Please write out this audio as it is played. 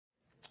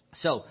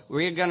So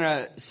we're going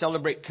to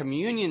celebrate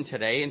communion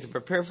today, and to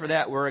prepare for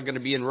that, we're going to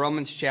be in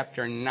Romans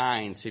chapter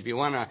 9. So if you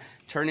want to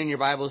turn in your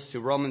Bibles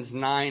to Romans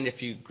 9,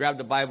 if you grab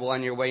the Bible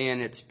on your way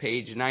in, it's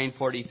page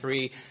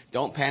 943.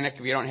 Don't panic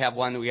if you don't have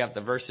one. We have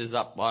the verses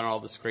up on all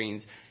the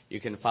screens. You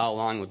can follow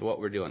along with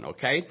what we're doing,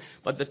 okay?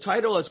 But the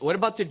title is, What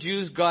About the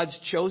Jews, God's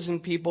Chosen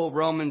People,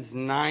 Romans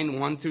 9,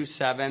 1 through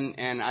 7.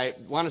 And I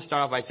want to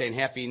start off by saying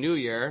Happy New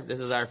Year. This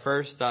is our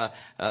first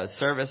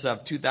service of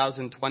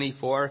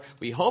 2024.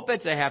 We hope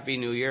it's a Happy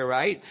New Year,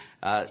 right?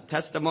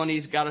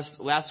 Testimonies got us,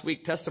 last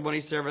week,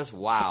 testimony service,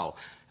 wow.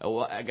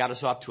 It got us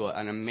off to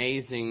an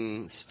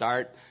amazing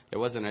start. There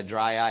wasn't a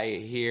dry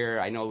eye here.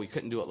 I know we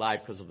couldn't do it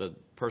live because of the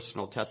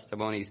personal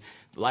testimonies.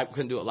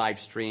 Couldn't do it live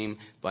stream,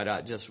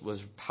 but just was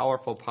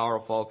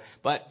powerful.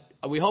 But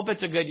we hope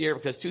it's a good year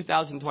because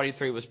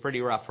 2023 was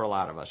pretty rough for a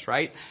lot of us,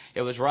 right?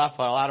 It was rough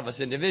for a lot of us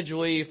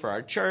individually, for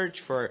our church,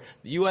 for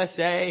the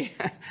USA,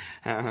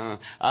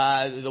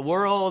 the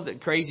world,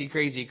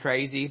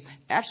 crazy.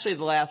 Actually,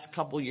 the last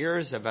couple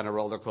years have been a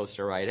roller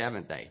coaster ride,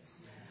 haven't they?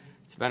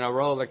 It's been a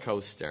roller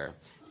coaster.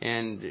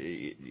 And,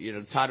 you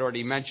know, Todd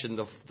already mentioned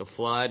the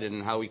flood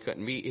and how we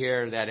couldn't meet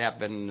here. That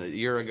happened a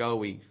year ago.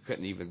 We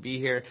couldn't even be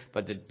here.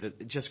 But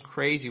just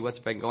crazy what's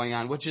been going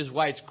on, which is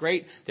why it's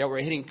great that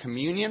we're hitting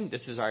communion.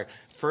 This is our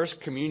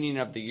first communion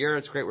of the year.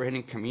 It's great we're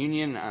hitting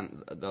communion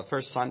on the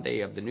first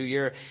Sunday of the new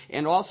year.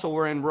 And also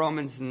we're in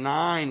Romans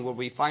 9 where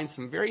we find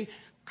some very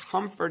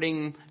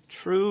comforting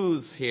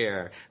truths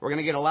here. We're going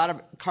to get a lot of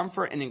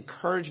comfort and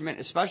encouragement,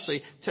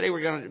 especially today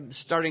we're going to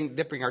starting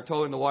dipping our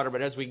toe in the water,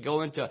 but as we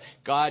go into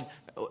God,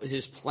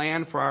 His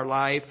plan for our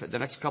life the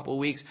next couple of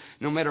weeks,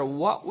 no matter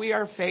what we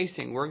are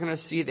facing, we're going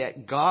to see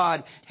that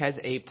God has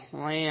a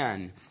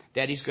plan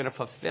that He's going to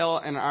fulfill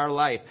in our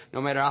life.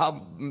 No matter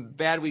how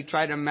bad we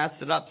try to mess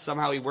it up,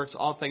 somehow He works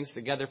all things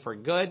together for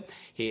good.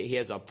 He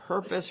has a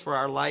purpose for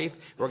our life.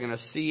 We're going to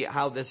see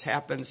how this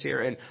happens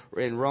here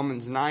in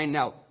Romans 9.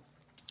 Now,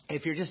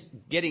 if you're just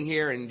getting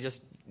here and just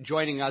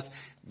joining us,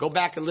 go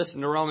back and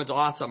listen to Romans.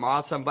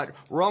 Awesome. But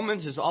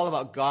Romans is all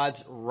about God's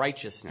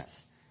righteousness.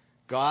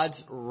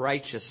 God's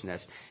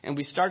righteousness. And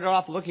we started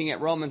off looking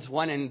at Romans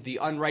 1 and the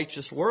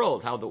unrighteous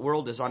world, how the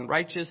world is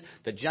unrighteous,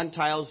 the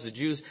Gentiles, the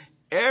Jews,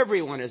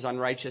 everyone is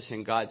unrighteous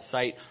in God's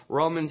sight.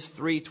 Romans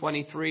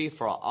 3:23,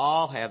 for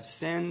all have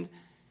sinned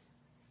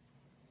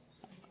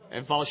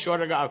and fall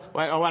short of God.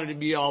 I wanted to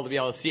be able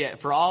to see it.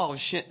 For all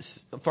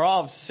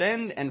have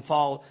sinned and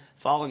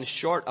fallen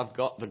short of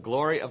the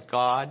glory of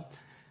God.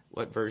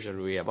 What version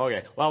do we have?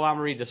 Okay. Well, I'm going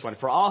to read this one.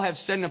 For all have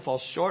sinned and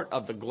fall short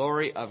of the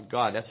glory of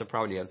God. That's the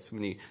problem. You have so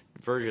many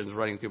versions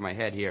running through my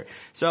head here.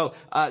 So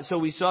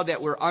we saw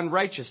that we're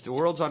unrighteous. The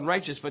world's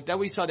unrighteous. But then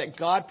we saw that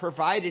God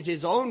provided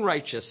His own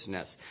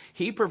righteousness.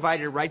 He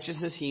provided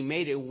righteousness. He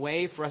made a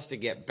way for us to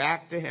get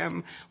back to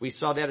Him. We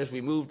saw that as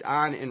we moved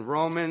on in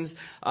Romans.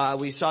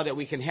 We saw that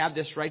we can have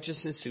this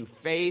righteousness through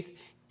faith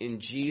in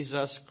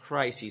Jesus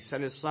Christ. He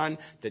sent His Son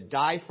to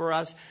die for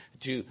us,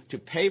 to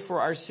pay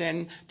for our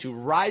sin, to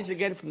rise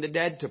again from the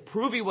dead, to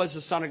prove He was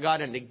the Son of God,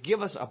 and to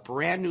give us a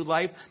brand new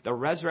life, the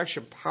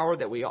resurrection power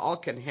that we all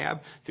can have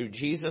through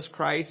Jesus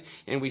Christ.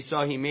 And we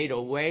saw He made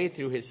a way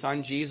through His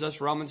Son Jesus,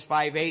 Romans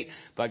 5:8.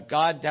 But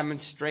God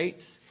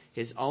demonstrates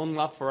His own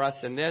love for us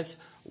in this: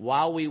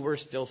 while we were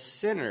still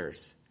sinners,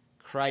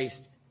 Christ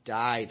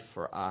died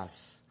for us.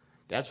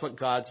 That's what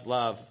God's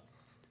love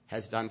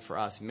has done for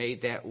us,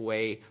 made that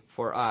way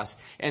for us.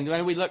 And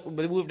then we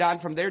moved on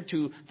from there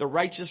to the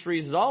righteous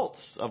results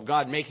of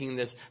God making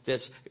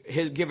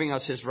giving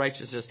us His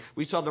righteousness.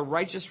 We saw the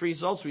righteous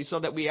results. We saw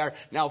that we are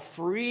now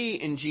free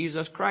in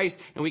Jesus Christ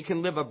and we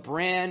can live a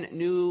brand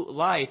new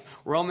life.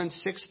 Romans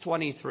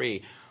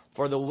 6:23.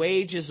 For the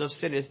wages of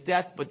sin is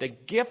death, but the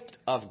gift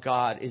of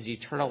God is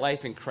eternal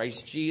life in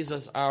Christ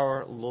Jesus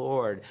our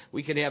Lord.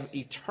 We can have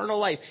eternal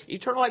life.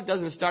 Eternal life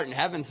doesn't start in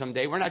heaven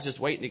someday. We're not just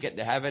waiting to get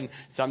to heaven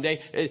someday.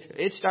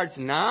 It starts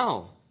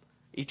now.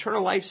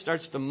 Eternal life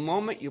starts the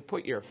moment you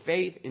put your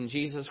faith in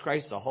Jesus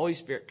Christ. The Holy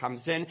Spirit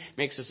comes in,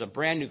 makes us a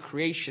brand new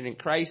creation in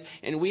Christ,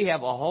 and we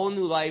have a whole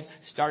new life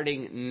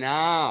starting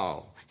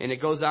now. And it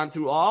goes on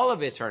through all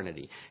of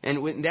eternity.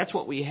 And that's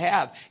what we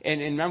have. And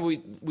remember,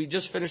 we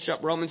just finished up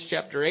Romans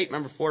chapter 8.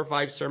 Remember 4 or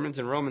 5 sermons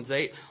in Romans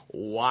 8?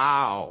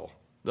 Wow.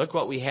 Look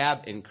what we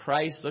have in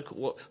Christ. Look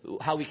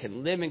how we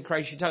can live in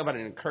Christ. You talk about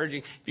an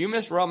encouraging. If you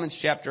missed Romans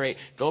chapter 8,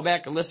 go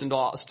back and listen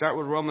to start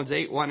with Romans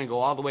 8:1 and go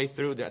all the way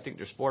through. I think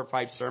there's 4 or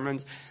 5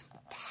 sermons.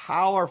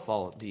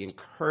 Powerful, the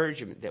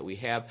encouragement that we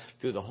have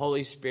through the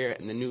Holy Spirit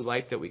and the new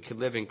life that we can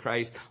live in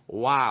Christ.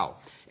 Wow.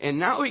 And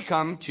now we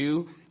come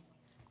to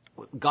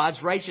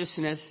God's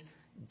righteousness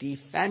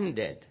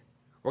defended.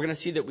 We're going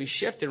to see that we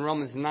shift in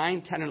Romans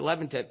 9, 10, and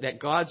 11 that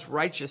God's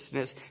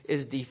righteousness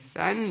is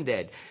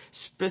defended,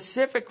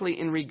 specifically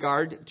in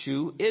regard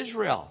to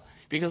Israel.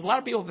 Because a lot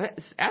of people have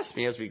asked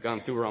me as we've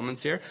gone through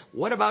Romans here,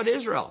 what about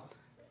Israel?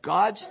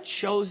 God's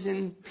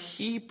chosen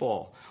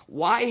people.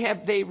 Why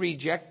have they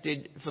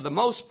for the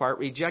most part,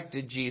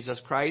 rejected Jesus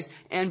Christ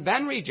and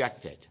been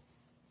rejected?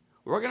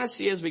 We're going to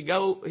see as we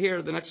go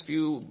here the next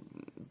few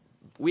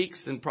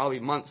weeks and probably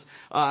months,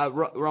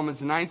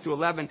 Romans 9 through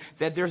 11,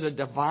 that there's a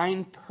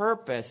divine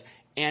purpose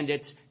and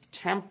it's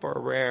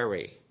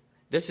temporary.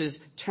 This is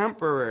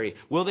temporary.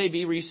 Will they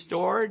be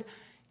restored?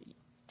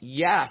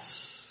 Yes.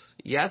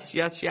 Yes,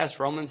 yes, yes.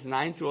 Romans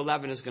 9 through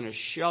 11 is going to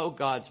show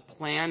God's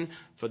plan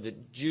for the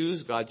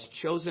Jews, God's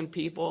chosen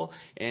people,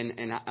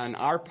 and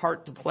our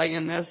part to play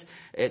in this.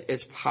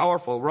 It's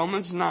powerful.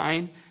 Romans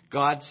 9,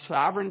 God's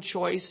sovereign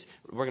choice.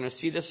 We're going to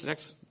see this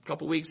next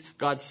couple weeks.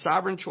 God's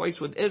sovereign choice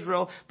with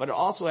Israel, but it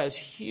also has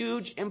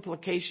huge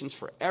implications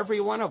for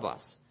every one of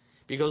us.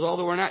 Because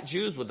although we're not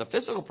Jews with the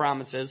physical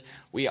promises,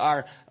 we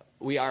are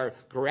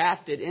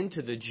grafted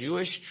into the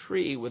Jewish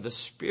tree with the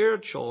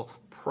spiritual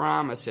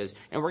promises.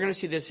 And we're going to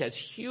see this has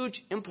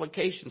huge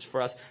implications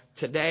for us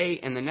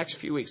today and the next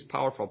few weeks.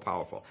 Powerful,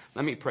 powerful.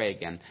 Let me pray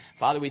again.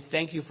 Father, we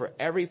thank you for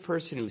every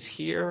person who's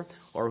here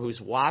or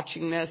who's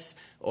watching this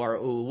or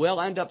who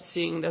will end up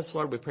seeing this,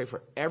 Lord. We pray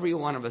for every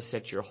one of us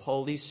that your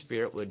Holy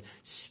Spirit would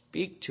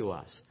speak to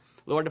us.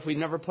 Lord, if we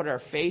never put our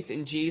faith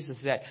in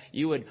Jesus, that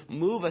you would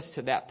move us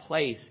to that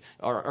place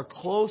or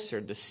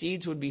closer. The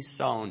seeds would be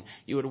sown.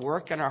 You would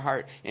work in our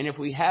heart. And if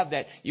we have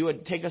that, you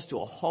would take us to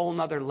a whole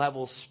nother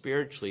level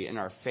spiritually in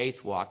our faith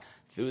walk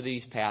through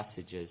these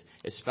passages,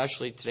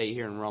 especially today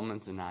here in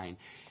Romans 9.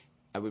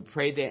 I would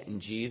pray that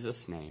in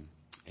Jesus' name.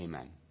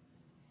 Amen.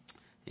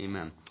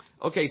 Amen.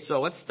 Okay, so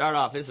let's start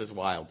off. This is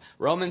wild.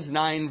 Romans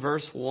 9,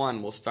 verse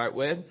 1 we'll start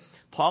with.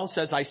 Paul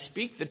says, I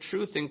speak the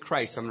truth in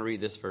Christ. I'm going to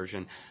read this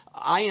version.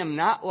 I am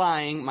not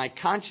lying. My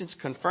conscience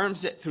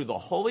confirms it through the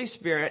Holy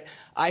Spirit.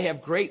 I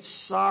have great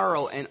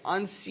sorrow and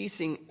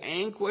unceasing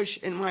anguish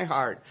in my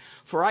heart.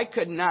 For I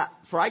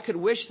could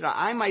wish that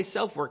I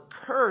myself were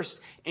cursed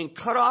and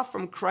cut off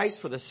from Christ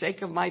for the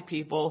sake of my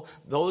people,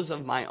 those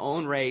of my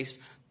own race,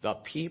 the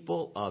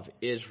people of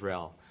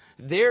Israel.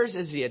 Theirs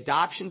is the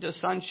adoption to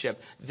sonship.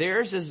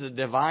 Theirs is the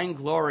divine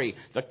glory,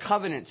 the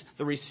covenants,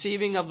 the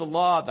receiving of the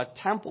law, the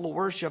temple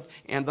worship,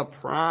 and the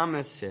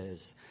promises.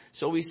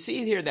 So we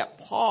see here that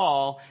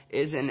Paul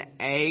is in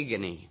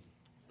agony.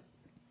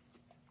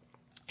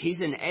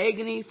 He's in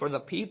agony for the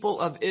people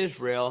of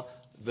Israel,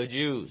 the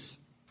Jews,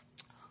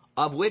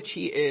 of which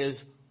he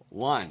is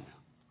one.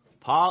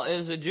 Paul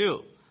is a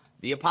Jew.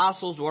 The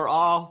apostles were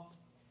all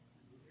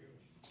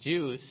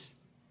Jews.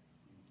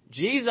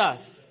 Jesus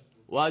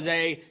was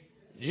a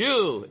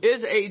Jew,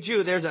 is a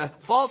Jew. There's a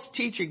false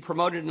teaching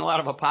promoted in a lot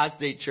of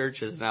apostate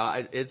churches now.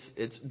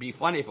 It's be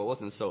funny if it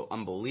wasn't so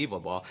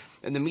unbelievable.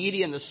 And the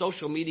media and the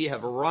social media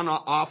have run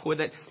off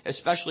with it,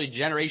 especially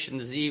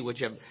Generation Z,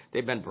 which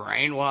they've been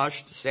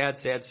brainwashed, sad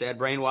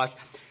brainwashed.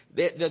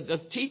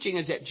 The teaching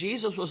is that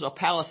Jesus was a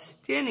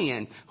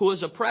Palestinian who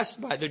was oppressed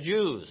by the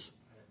Jews.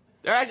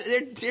 They're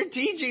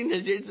teaching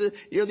this.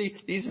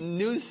 These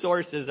news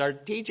sources are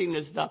teaching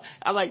this stuff.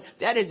 I'm like,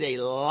 that is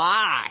a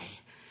lie.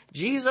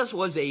 Jesus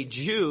was a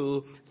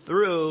Jew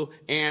through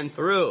and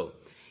through.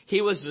 He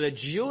was the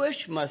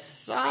Jewish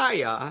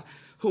Messiah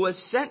who was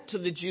sent to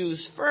the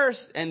Jews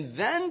first and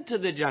then to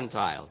the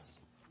Gentiles.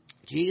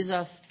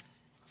 Jesus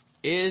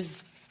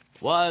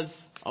was,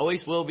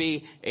 always will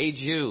be a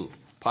Jew,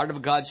 part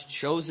of God's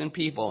chosen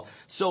people.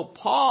 So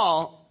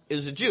Paul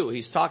is a Jew.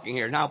 He's talking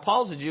here. Now,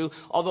 Paul's a Jew,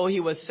 although he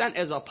was sent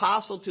as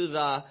apostle to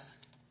the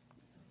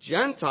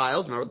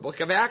Gentiles. Remember the book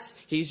of Acts?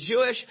 He's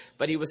Jewish,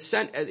 but he was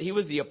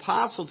the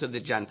apostle to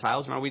the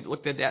Gentiles. Remember we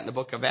looked at that in the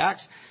book of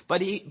Acts?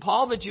 But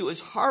Paul the Jew is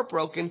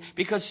heartbroken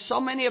because so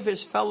many of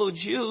his fellow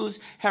Jews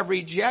have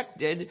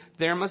rejected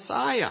their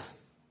Messiah.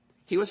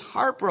 He was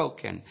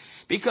heartbroken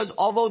because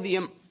although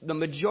the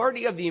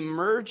majority of the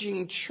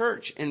emerging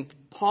church in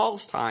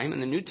Paul's time,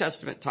 in the New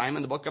Testament time,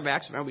 in the book of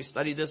Acts, remember we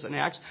studied this in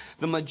Acts,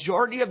 the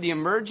majority of the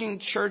emerging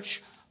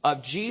church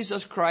of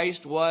Jesus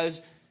Christ was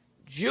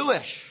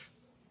Jewish.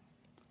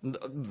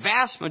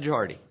 Vast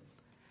majority.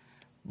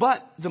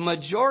 But the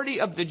majority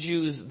of the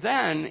Jews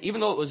then,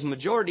 even though it was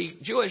majority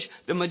Jewish,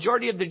 the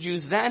majority of the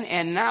Jews then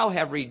and now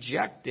have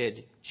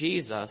rejected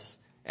Jesus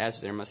as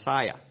their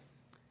Messiah.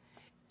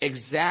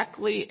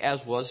 Exactly as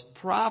was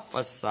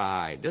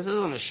prophesied. This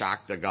isn't a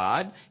shock to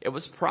God. It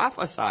was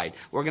prophesied.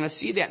 We're going to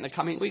see that in the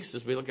coming weeks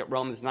as we look at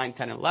Romans 9,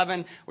 10, and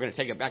 11. We're going to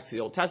take it back to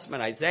the Old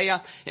Testament,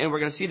 Isaiah, and we're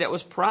going to see that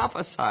was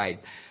prophesied.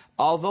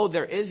 Although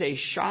there is a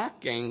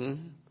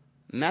shocking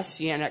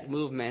Messianic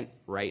movement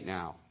right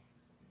now.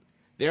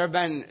 There have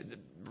been,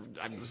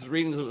 I was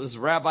reading this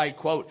rabbi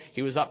quote,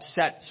 he was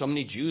upset so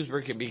many Jews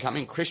were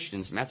becoming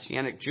Christians,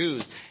 Messianic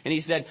Jews. And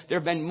he said there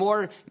have been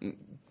more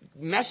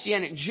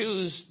Messianic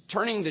Jews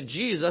turning to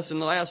Jesus in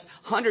the last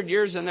 100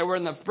 years than there were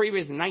in the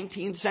previous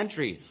 19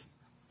 centuries.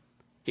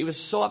 He was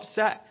so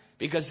upset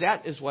because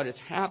that is what is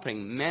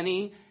happening.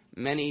 Many,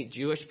 many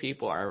Jewish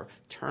people are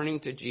turning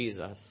to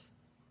Jesus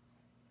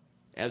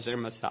as their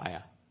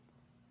Messiah.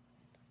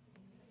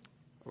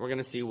 We're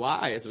going to see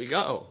why as we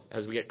go.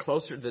 As we get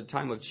closer to the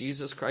time of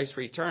Jesus Christ's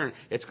return,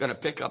 it's going to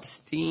pick up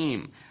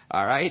steam.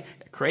 All right?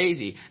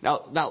 Crazy.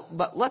 Now,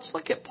 but let's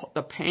look at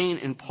the pain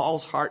in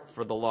Paul's heart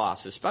for the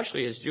lost,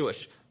 especially his Jewish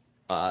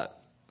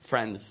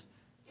friends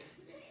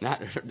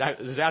not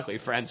exactly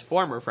friends,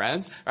 former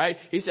friends, right?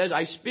 He says,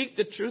 I speak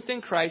the truth in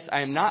Christ.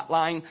 I am not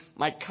lying.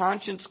 My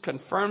conscience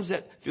confirms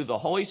it through the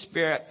Holy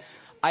Spirit.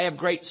 I have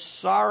great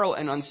sorrow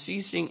and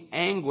unceasing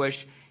anguish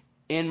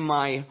in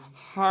my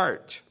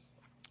heart.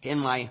 In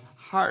my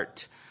heart.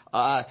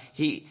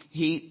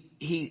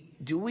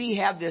 Do we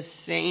have this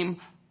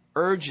same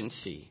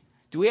urgency?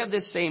 Do we have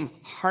this same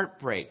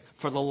heartbreak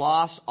for the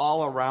lost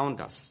all around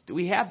us? Do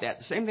we have that?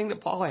 The same thing that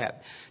Paul had.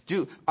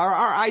 Are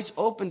our eyes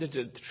open to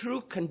the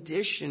true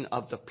condition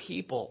of the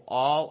people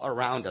all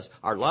around us?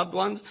 Our loved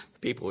ones, the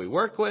people we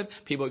work with,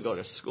 people we go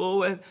to school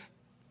with.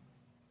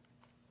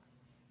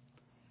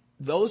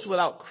 Those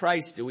without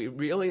Christ, do we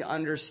really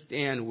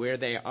understand where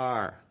they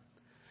are?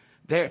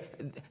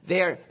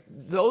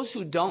 Those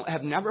who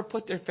have never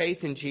put their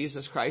faith in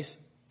Jesus Christ,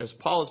 as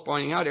Paul is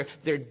pointing out here,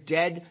 they're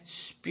dead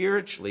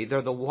spiritually.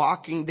 They're the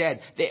walking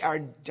dead. They are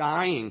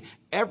dying.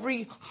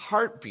 Every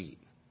heartbeat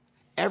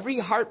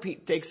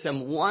takes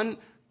them one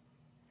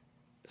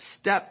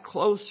step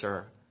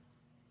closer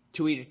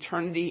to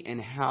eternity in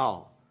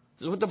hell.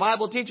 This is what the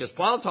Bible teaches.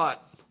 Paul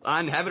taught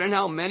on heaven and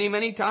hell many,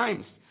 many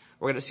times.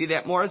 We're going to see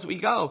that more as we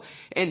go.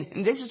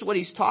 And this is what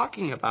he's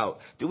talking about.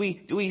 Do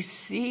we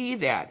see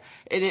that?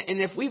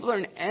 And if we've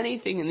learned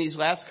anything in these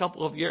last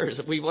couple of years,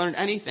 if we've learned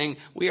anything,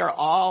 we are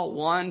all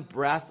one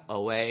breath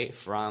away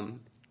from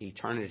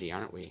eternity,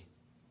 aren't we?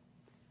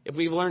 If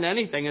we've learned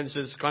anything in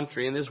this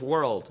country, in this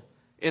world,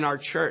 in our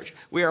church,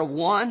 we are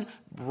one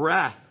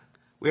breath.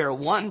 We are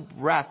one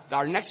breath.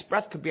 Our next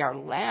breath could be our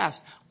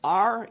last.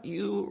 Are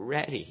you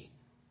ready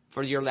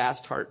for your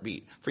last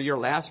heartbeat, for your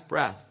last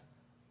breath?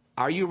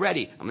 Are you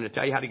ready? I'm going to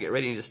tell you how to get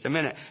ready in just a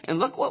minute. And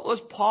look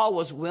what Paul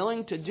was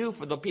willing to do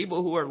for the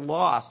people who are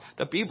lost,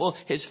 the people,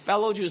 his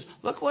fellow Jews.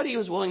 Look what he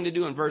was willing to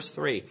do in verse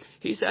 3.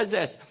 He says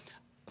this,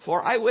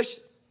 for I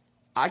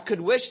could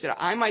wish that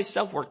I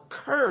myself were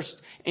cursed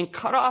and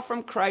cut off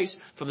from Christ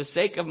for the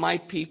sake of my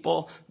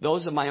people,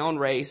 those of my own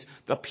race,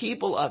 the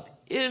people of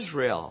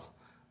Israel.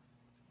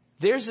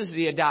 Theirs is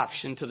the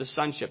adoption to the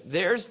sonship.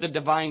 There's the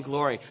divine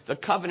glory, the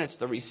covenants,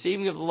 the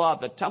receiving of the law,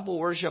 the temple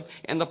worship,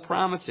 and the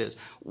promises.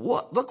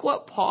 Look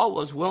what Paul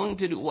was willing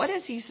to do. What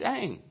is he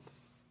saying?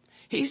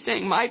 He's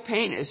saying, my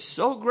pain is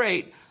so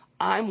great,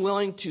 I'm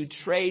willing to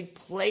trade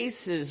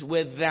places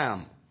with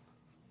them.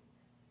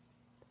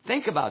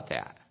 Think about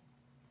that.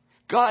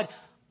 God,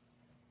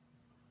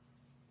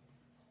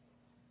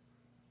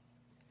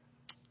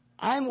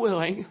 I'm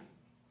willing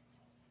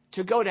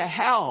to go to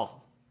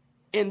hell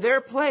in their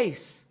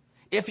place.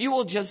 If you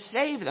will just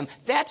save them.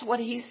 That's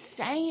what he's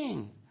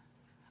saying.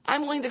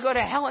 I'm willing to go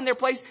to hell in their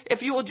place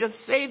if you will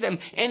just save them.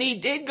 And he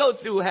did go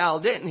through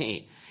hell, didn't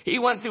he? He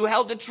went through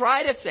hell to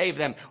try to save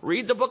them.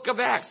 Read the book of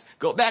Acts.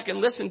 Go back and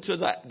listen to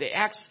the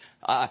Acts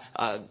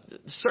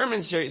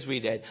sermon series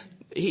we did.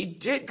 He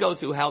did go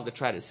through hell to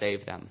try to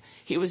save them.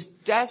 He was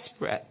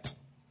desperate.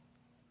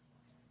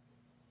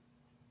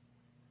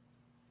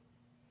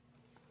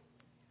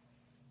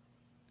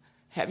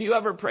 Have you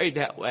ever prayed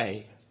that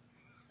way?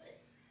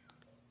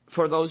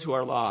 For those who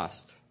are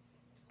lost.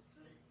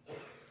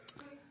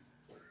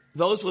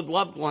 Those with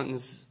loved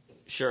ones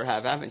sure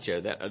have, haven't you,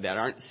 that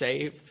aren't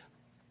saved?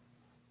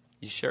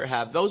 You sure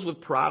have. Those with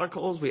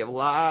prodigals, we have a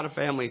lot of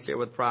families here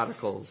with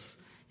prodigals.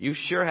 You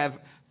sure have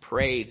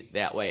prayed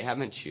that way,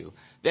 haven't you?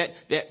 That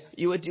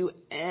you would do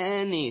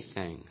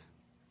anything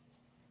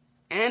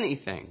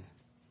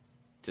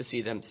to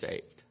see them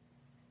saved.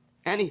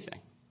 Anything.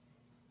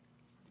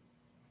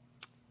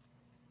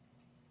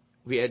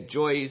 We had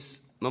Joy's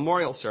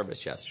memorial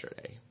service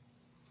yesterday.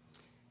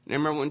 And I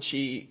remember when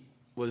she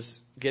was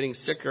getting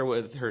sicker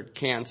with her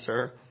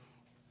cancer,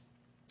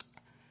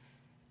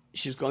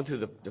 she was going through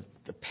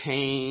the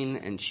pain,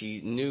 and she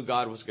knew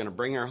God was going to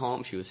bring her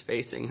home. She was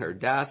facing her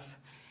death.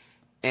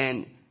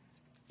 And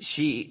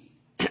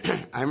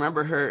I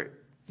remember her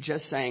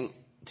just saying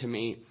to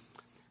me,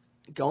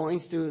 going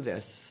through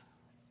this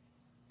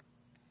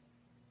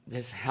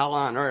hell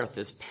on earth,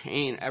 this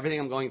pain,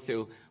 everything I'm going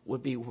through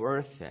would be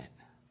worth it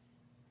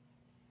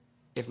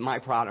if my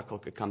prodigal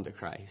could come to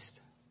Christ.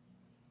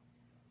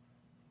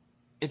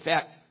 In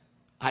fact,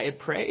 I had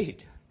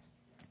prayed.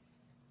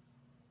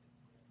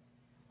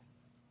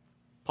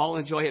 Paul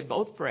and Joy had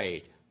both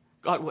prayed.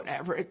 God,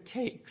 whatever it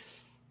takes.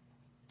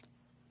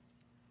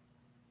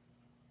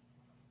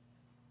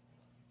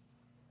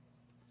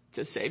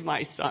 To save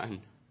my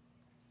son.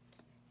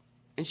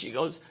 And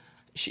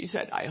she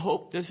said, I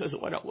hope this is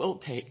what it will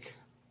take.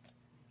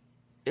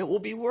 It will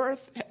be worth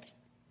it.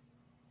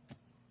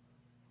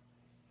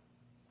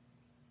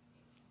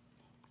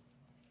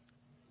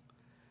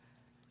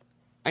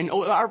 I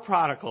know our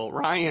prodigal,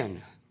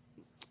 Ryan,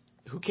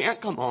 who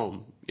can't come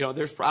home. You know,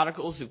 there's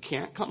prodigals who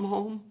can't come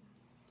home.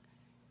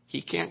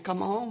 He can't come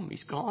home.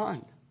 He's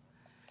gone.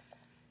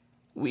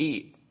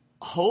 We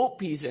hope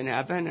he's in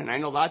heaven. And I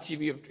know lots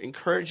of you have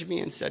encouraged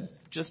me and said,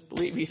 just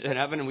believe he's in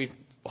heaven. And we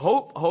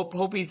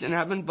hope he's in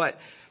heaven. But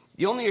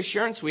the only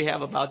assurance we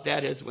have about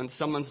that is when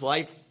someone's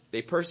life,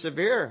 they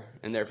persevere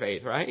in their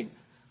faith, right?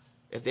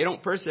 If they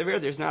don't persevere,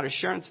 there's not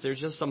assurance.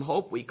 There's just some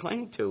hope we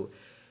cling to.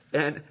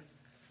 And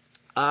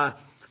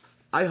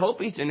I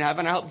hope he's in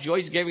heaven. I hope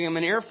Joy's giving him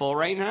an earful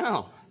right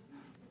now.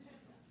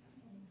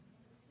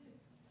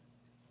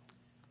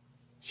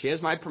 She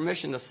has my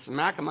permission to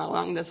smack him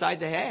along the side of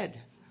the head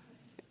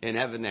in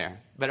heaven there.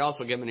 But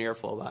also give him an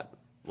earful about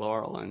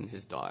Laurel and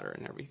his daughter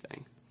and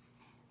everything.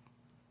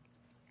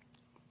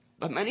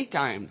 But many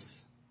times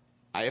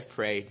I have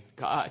prayed,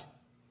 God,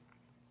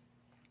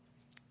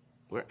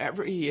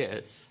 wherever he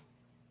is,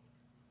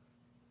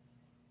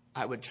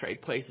 I would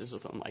trade places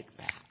with him like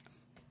that.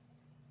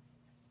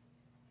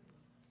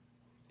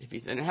 If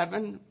he's in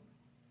heaven,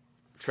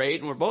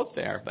 trade and we're both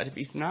there. But if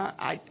he's not,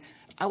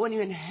 I wouldn't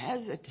even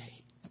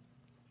hesitate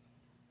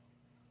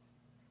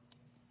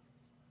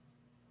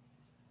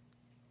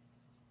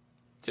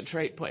to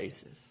trade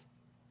places.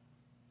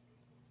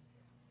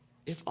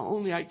 If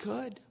only I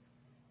could.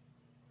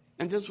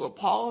 And this is what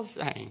Paul is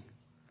saying.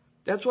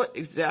 That's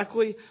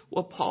exactly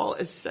what Paul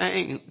is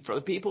saying for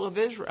the people of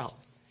Israel.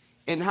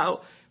 And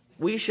how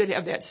we should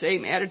have that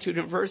same attitude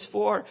in verse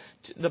 4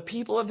 to the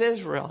people of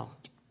Israel.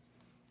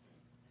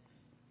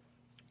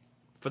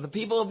 For the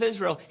people of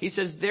Israel, he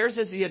says, theirs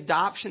is the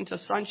adoption to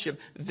sonship.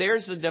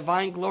 Theirs the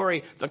divine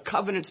glory, the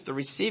covenants, the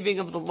receiving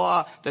of the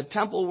law, the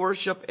temple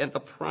worship, and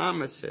the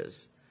promises.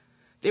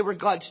 They were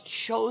God's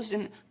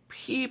chosen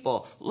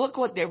people. Look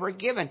what they were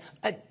given.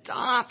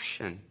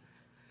 Adoption,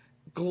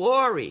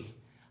 glory,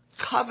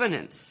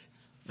 covenants,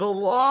 the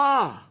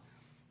law,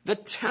 the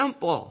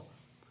temple,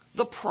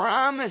 the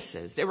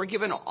promises. They were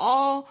given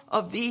all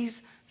of these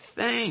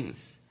things.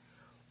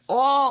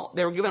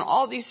 They were given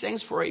all these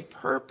things for a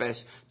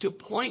purpose, to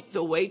point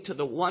the way to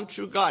the one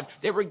true God.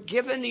 They were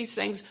given these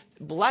things,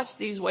 blessed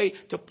these ways,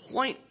 to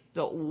point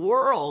the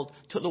world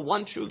to the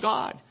one true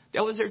God.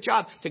 That was their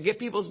job, to get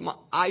people's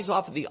eyes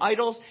off of the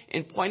idols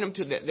and point them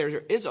to there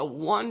is a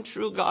one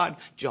true God,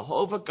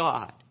 Jehovah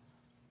God,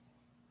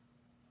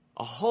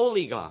 a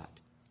holy God.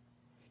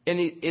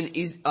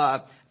 In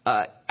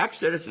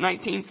Exodus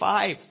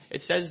 19:5,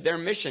 it says their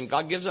mission.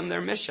 God gives them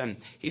their mission.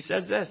 He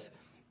says this.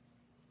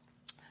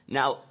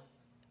 Now,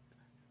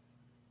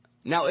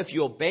 if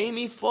you obey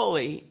me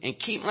fully and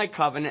keep my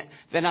covenant,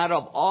 then out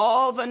of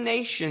all the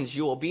nations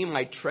you will be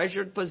my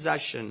treasured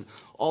possession.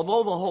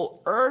 Although the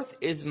whole earth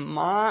is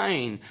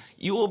mine,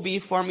 you will be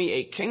for me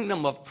a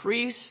kingdom of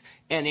priests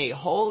and a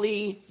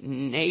holy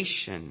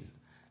nation.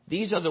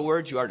 These are the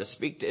words you are to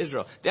speak to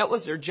Israel. That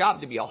was their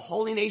job, to be a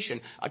holy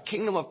nation, a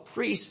kingdom of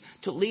priests,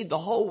 to lead the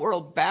whole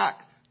world back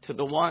to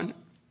the one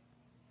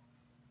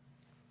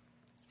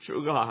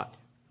true God.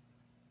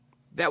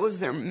 That was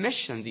their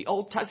mission, the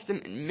Old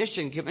Testament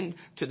mission given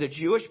to the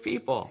Jewish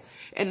people.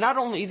 And not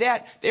only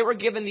that, they were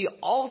given the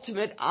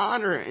ultimate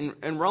honor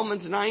in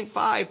Romans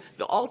 9:5,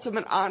 the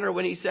ultimate honor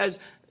when he says,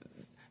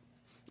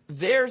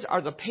 theirs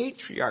are the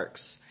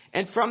patriarchs,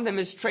 and from them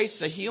is traced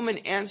the human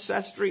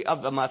ancestry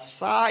of the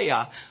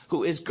Messiah,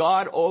 who is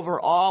God over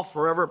all,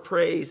 forever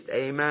praised.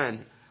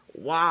 Amen.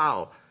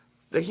 Wow.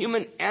 The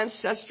human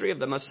ancestry of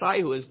the Messiah,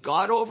 who is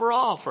God over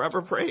all,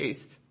 forever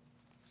praised.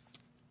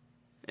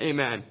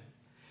 Amen.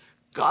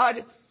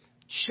 God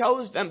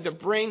chose them to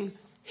bring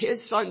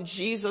his son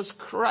Jesus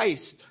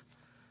Christ,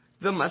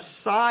 the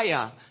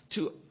Messiah,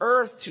 to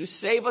earth to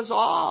save us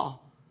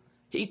all.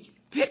 He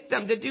picked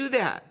them to do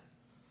that.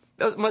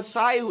 The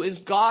Messiah, who is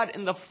God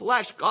in the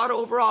flesh, God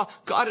over all,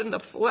 God in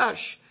the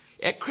flesh.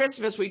 At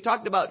Christmas, we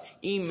talked about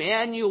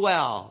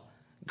Emmanuel,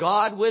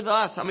 God with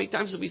us. How many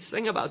times did we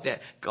sing about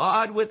that?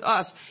 God with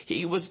us.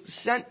 He was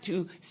sent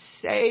to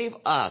save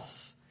us.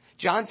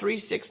 John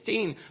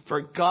 3:16,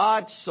 for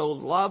God so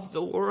loved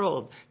the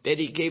world that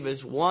he gave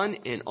his one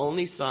and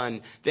only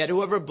Son, that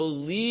whoever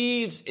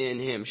believes in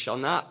him shall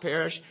not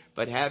perish,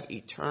 but have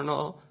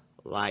eternal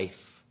life.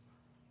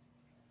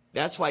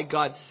 That's why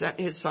God sent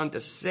his Son to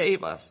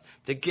save us,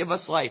 to give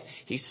us life.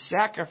 He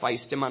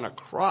sacrificed him on a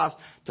cross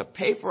to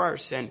pay for our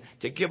sin,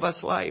 to give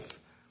us life.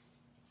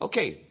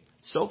 Okay,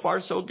 so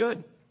far so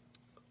good.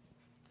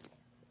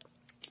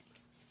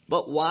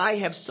 But why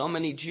have so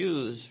many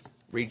Jews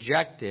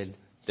rejected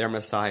their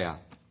Messiah?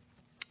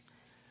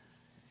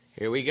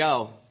 Here we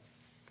go.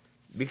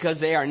 Because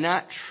they are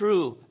not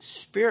true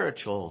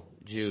spiritual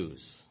Jews.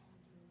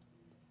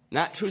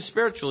 Not true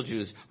spiritual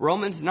Jews.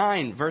 Romans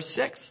 9, verse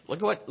 6.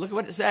 Look at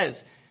what it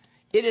says.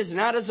 It is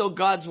not as though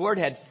God's word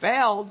had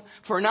failed,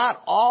 for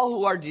not all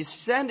who are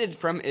descended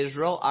from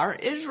Israel are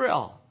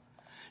Israel.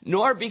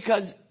 Nor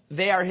because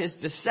they are his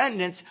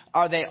descendants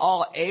are they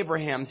all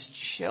Abraham's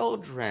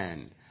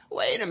children.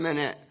 Wait a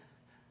minute.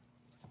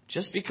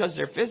 Just because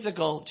they're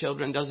physical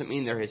children doesn't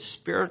mean they're his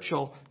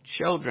spiritual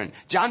children.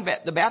 John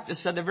the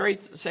Baptist said the very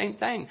same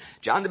thing.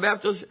 John the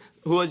Baptist,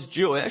 who was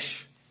Jewish,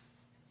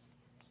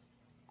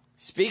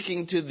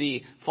 speaking to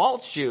the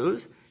false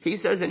Jews, he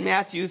says in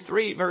Matthew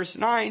 3, verse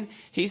 9,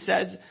 he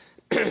says,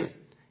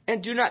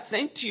 and do not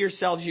think to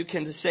yourselves you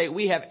can say,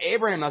 we have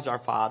Abraham as our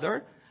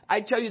father.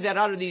 I tell you that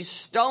out of these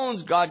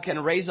stones God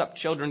can raise up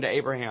children to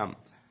Abraham.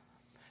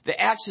 The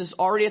axe is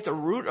already at the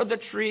root of the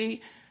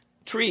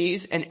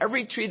trees, and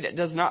every tree that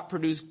does not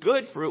produce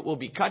good fruit will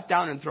be cut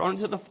down and thrown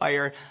into the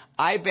fire.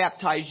 I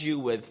baptize you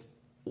with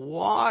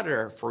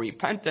water for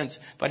repentance.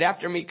 But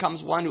after me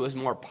comes one who is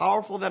more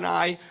powerful than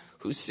I,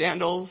 whose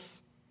sandals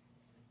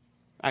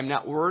I'm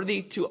not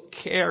worthy to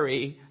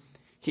carry.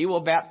 He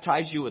will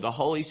baptize you with the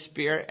Holy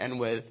Spirit and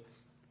with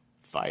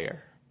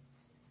fire.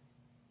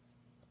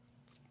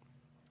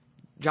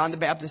 John the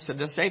Baptist said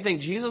the same thing.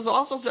 Jesus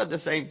also said the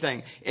same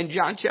thing. In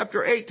John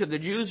chapter 8, to the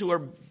Jews who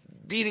were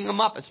beating him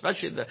up,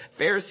 especially the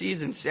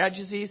Pharisees and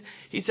Sadducees,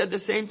 he said the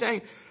same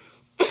thing.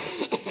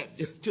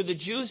 To the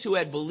Jews who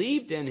had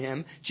believed in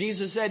him,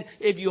 Jesus said,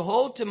 if you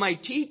hold to my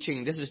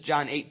teaching, this is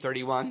John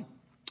 8:31,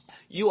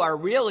 you are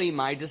really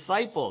my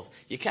disciples.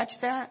 You catch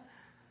that?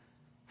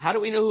 How do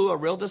we know who a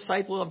real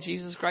disciple of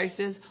Jesus Christ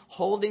is?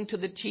 Holding to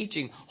the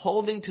teaching,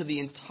 holding to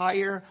the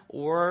entire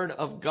Word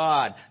of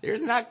God.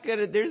 There's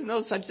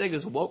no such thing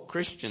as woke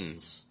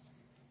Christians.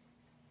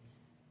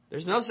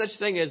 There's no such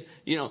thing as,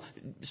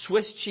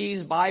 Swiss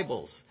cheese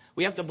Bibles.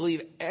 We have to believe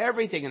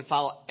everything and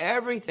follow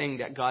everything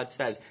that God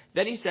says.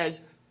 Then he says,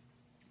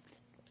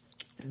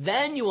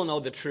 then you will know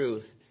the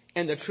truth,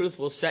 and the truth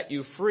will set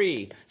you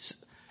free.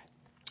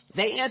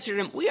 They answered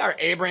him, we are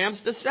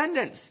Abraham's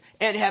descendants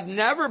and have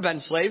never been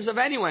slaves of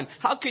anyone.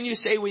 How can you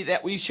say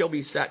that we shall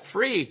be set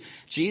free?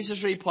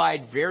 Jesus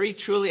replied, very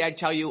truly I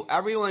tell you,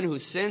 everyone who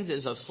sins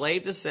is a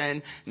slave to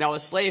sin. Now a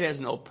slave has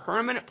no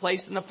permanent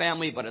place in the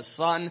family, but a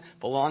son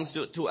belongs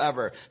to it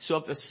forever. So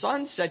if the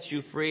Son sets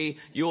you free,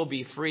 you will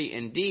be free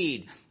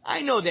indeed.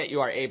 I know that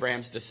you are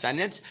Abraham's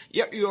descendants,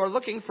 yet you are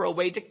looking for a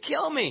way to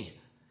kill me,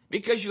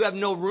 because you have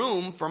no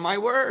room for my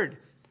word.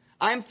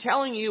 I'm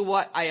telling you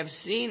what I have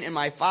seen in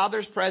my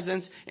Father's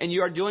presence, and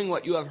you are doing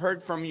what you have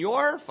heard from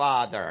your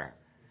father.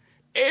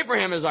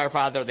 Abraham is our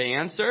father, they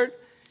answered.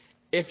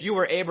 If you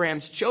were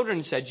Abraham's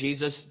children, said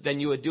Jesus,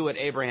 then you would do what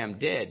Abraham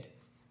did.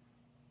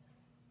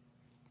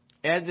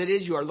 As it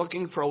is, you are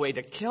looking for a way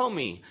to kill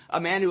me,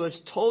 a man who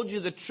has told you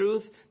the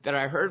truth that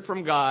I heard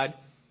from God.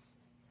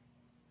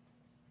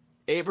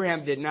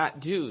 Abraham did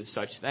not do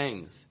such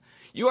things.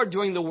 You are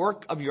doing the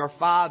work of your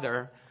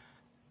father.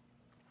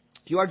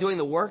 You are doing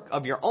the work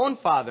of your own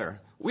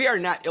father. We are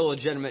not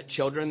illegitimate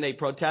children, they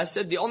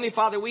protested. The only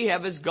father we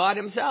have is God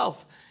himself.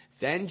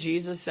 Then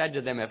Jesus said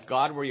to them, if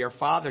God were your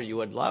father, you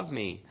would love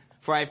me,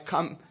 for I have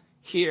come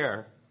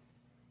here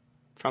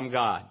from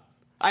God.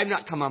 I have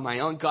not come on my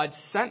own. God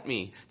sent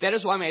me. That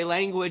is why my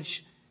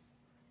language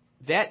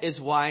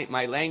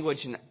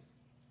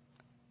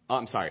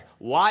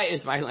Why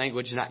is my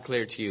language not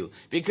clear to you?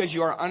 Because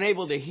you are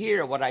unable to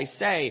hear what I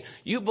say.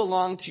 You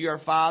belong to your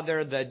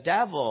father, the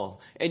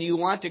devil, and you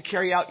want to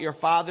carry out your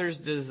father's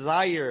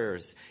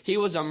desires. He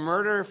was a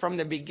murderer from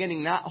the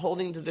beginning, not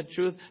holding to the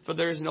truth, for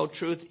there is no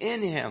truth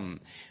in him.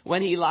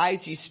 When he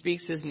lies, he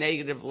speaks his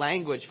negative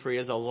language, for he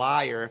is a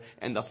liar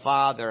and the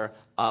father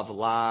of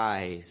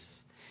lies.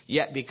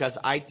 Yet because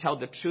I tell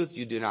the truth,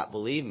 you do not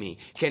believe me.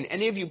 Can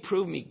any of you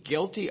prove me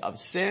guilty of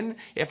sin?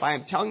 If I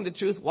am telling the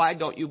truth, why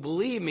don't you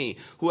believe me?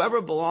 Whoever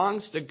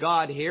belongs to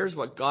God hears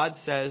what God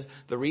says.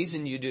 The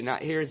reason you do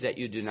not hear is that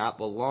you do not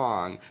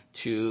belong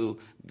to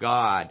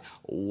God.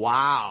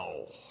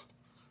 Wow.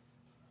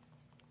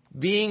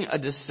 Being a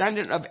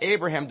descendant of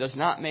Abraham does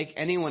not make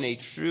anyone a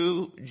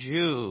true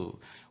Jew.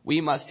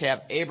 We must have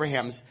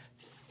Abraham's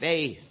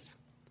faith.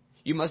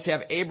 You must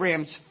have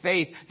Abraham's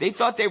faith. They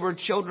thought they were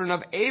children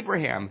of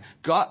Abraham.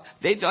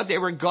 They thought they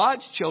were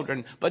God's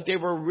children, but they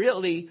were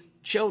really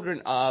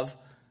children of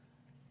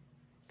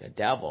the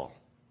devil.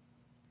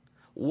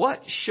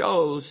 What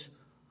shows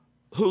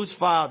whose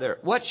father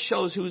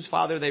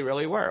they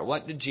really were?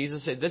 What did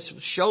Jesus say? This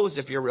shows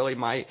if you're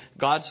really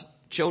God's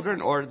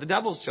children or the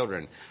devil's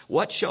children.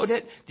 What showed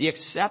it? The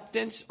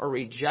acceptance or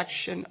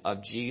rejection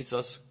of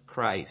Jesus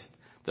Christ,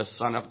 the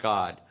Son of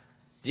God.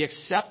 The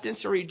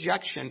acceptance or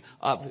rejection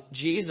of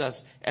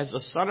Jesus as the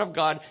Son of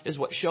God is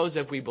what shows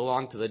if we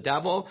belong to the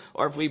devil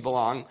or if we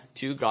belong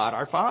to God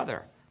our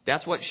Father.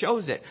 That's what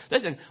shows it.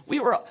 Listen,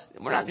 we're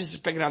not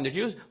just picking on the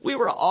Jews. We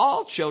were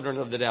all children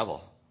of the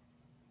devil.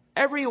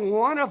 Every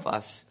one of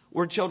us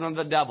were children of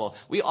the devil.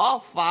 We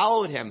all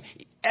followed him.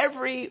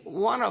 Every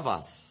one of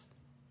us.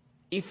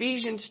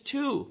 Ephesians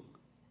 2,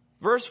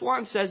 verse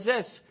 1 says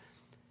this.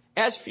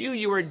 As for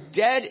you were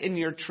dead in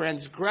your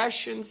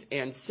transgressions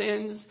and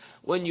sins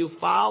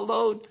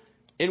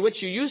in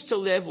which you used to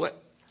live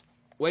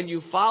when you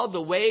followed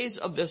the ways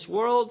of this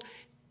world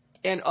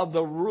and of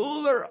the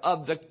ruler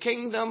of the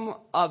kingdom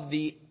of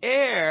the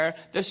air,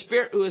 the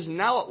spirit who is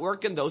now at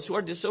work in those who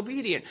are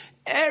disobedient.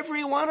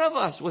 Every one of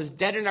us was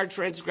dead in our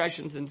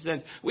transgressions and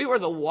sins. We were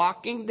the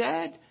walking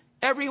dead.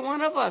 Every one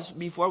of us,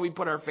 before we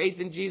put our faith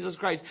in Jesus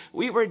Christ,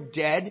 we were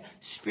dead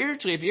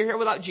spiritually. If you're here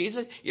without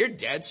Jesus, you're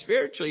dead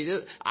spiritually.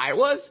 I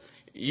was.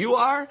 You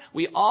are.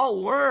 We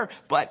all were.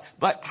 But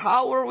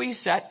how were we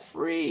set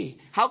free?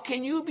 How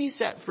can you be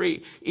set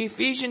free?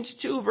 Ephesians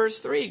 2, verse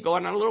 3,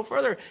 going on a little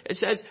further, it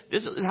says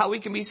this is how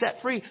we can be set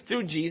free,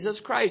 through Jesus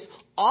Christ.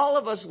 All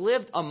of us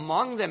lived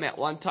among them at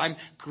one time,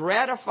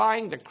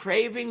 gratifying the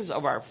cravings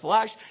of our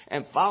flesh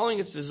and following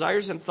its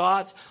desires and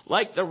thoughts.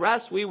 Like the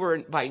rest, we were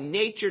by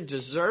nature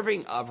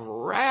deserving of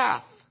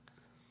wrath.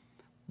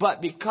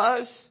 But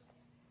because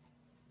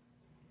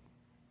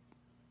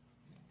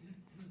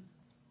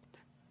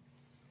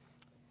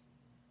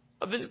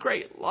of his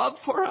great love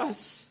for us.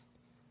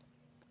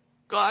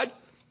 God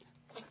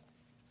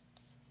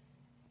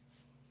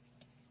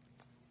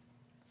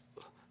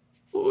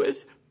who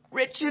is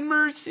rich in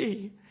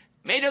mercy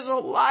made us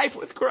alive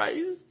with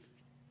Christ.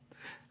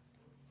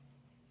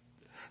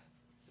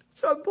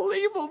 It's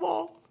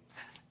unbelievable.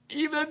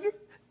 Even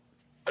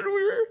when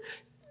we were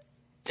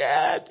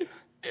dead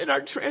in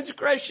our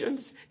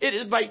transgressions, it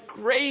is by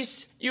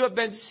grace you have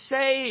been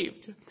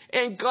saved.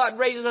 And God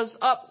raised us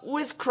up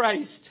with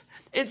Christ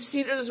and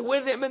seated us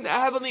with him in the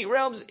heavenly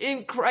realms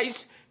in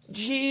Christ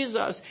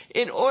Jesus,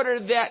 in order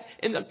that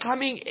in the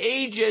coming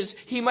ages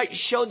he might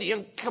show the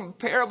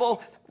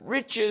incomparable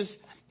riches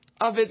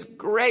of his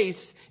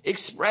grace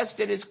expressed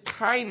in his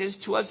kindness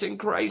to us in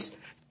Christ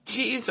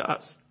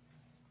Jesus.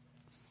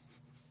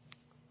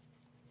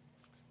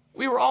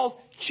 We were all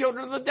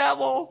children of the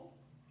devil,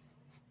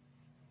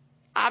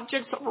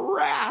 objects of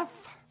wrath.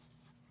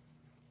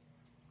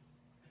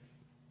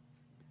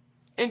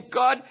 And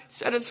God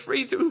set us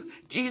free through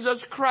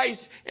Jesus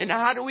Christ. And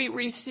how do we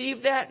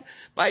receive that?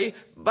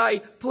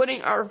 By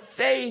putting our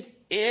faith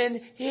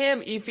in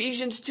him.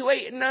 Ephesians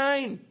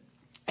 2:8-9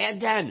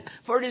 and 10.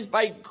 For it is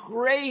by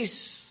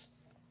grace.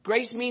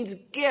 Grace means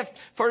gift.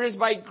 For it is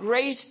by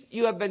grace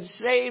you have been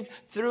saved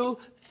through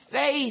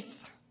faith.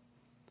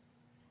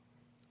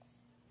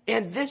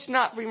 And this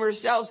not from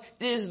yourselves,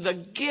 it is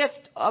the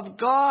gift of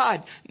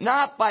God,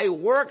 not by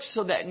works,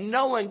 so that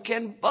no one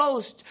can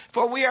boast.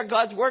 For we are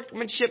God's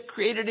workmanship,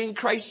 created in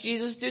Christ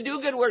Jesus to do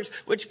good works,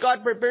 which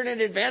God prepared in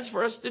advance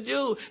for us to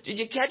do. Did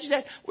you catch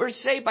that? We're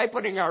saved by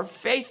putting our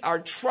faith,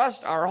 our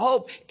trust, our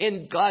hope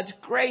in God's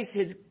grace,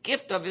 his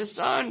gift of his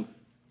Son.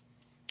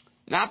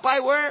 Not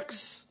by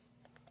works.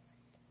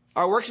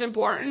 Are works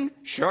important?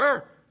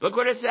 Sure. Look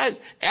what it says.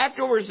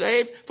 After we're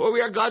saved, for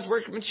we are God's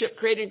workmanship,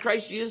 created in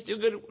Christ Jesus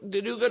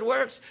to do good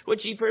works,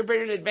 which he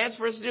prepared in advance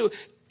for us to do.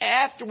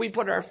 After we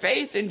put our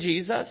faith in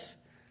Jesus,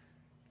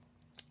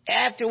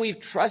 after we've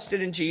trusted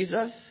in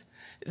Jesus,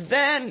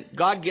 then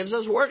God gives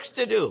us works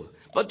to do.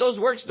 But those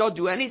works don't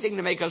do anything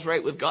to make us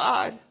right with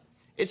God.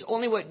 It's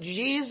only what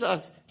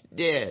Jesus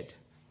did.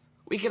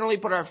 We can only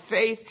put our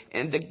faith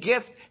in the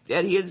gift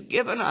that he has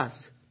given us.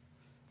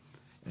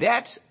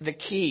 That's the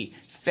key.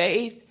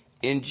 Faith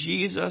in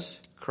Jesus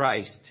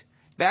Christ.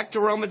 Back to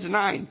Romans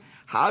 9.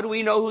 How do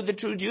we know who the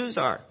true Jews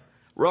are?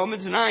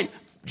 Romans 9.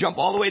 Jump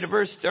all the way to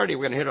verse 30.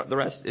 We're going to hit up the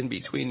rest in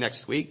between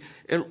next week.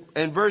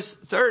 In verse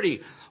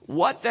 30.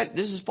 What then,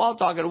 this is Paul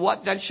talking,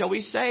 what then shall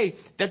we say?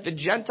 That the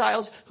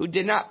Gentiles who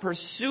did not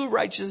pursue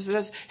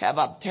righteousness have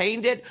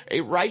obtained it,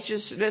 a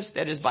righteousness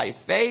that is by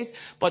faith.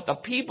 But the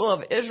people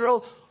of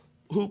Israel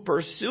who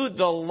pursued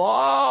the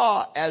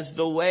law as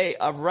the way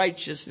of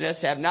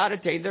righteousness have not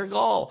attained their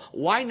goal.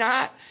 Why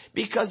not?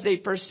 Because they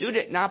pursued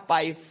it not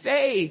by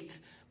faith,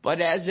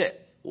 but as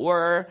it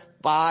were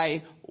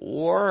by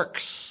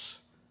works.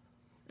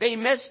 They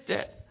missed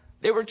it.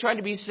 They were trying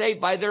to be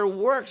saved by their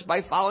works,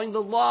 by following the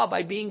law,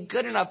 by being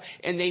good enough,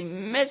 and they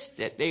missed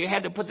it. They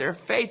had to put their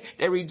faith.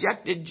 They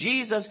rejected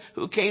Jesus,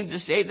 who came to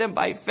save them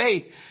by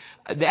faith.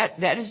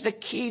 That is the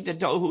key to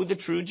know who the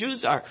true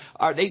Jews are.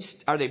 Are they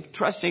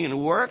trusting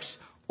in works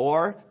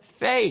or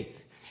faith?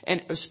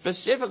 And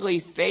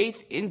specifically faith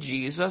in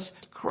Jesus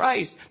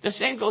Christ. The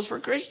same goes for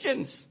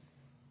Christians.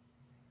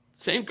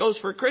 Same goes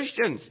for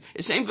Christians.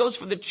 The same goes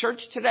for the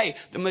church today.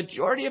 The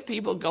majority of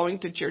people going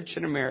to church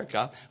in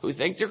America who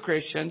think they're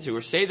Christians,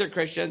 who say they're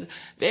Christians,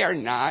 they are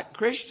not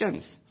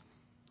Christians.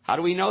 How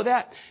do we know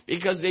that?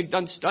 Because they've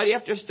done study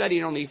after study,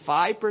 and only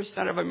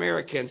 5% of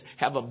Americans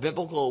have a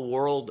biblical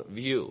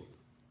worldview.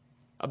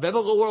 A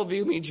biblical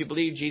worldview means you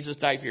believe Jesus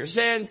died for your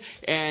sins,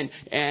 and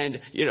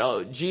you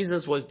know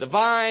Jesus was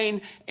divine,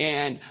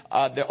 and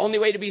the only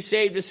way to be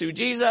saved is through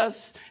Jesus,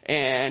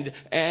 and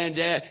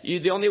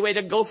the only way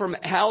to go from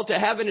hell to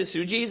heaven is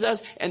through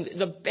Jesus. And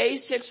the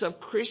basics of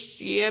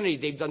Christianity,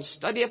 they've done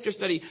study after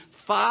study.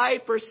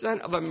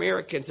 5% of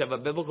Americans have a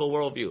biblical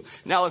worldview.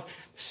 Now, if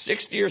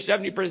 60 or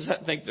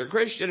 70% think they're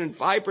Christian and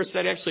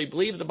 5% actually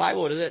believe the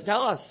Bible, what does it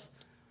tell us?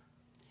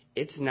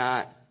 It's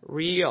not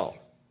real.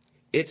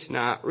 It's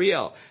not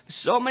real.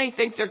 So many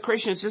think they're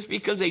Christians just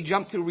because they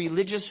jump through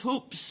religious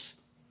hoops.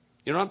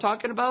 You know what I'm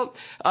talking about?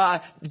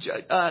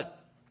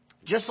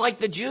 Just like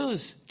the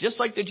Jews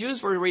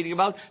we're reading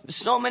about,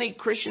 so many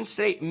Christians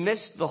today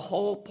miss the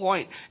whole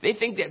point. They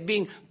think that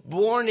being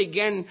born to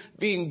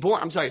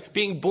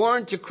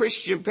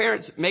Christian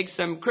parents makes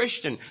them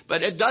Christian,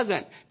 but it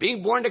doesn't.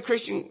 Being born to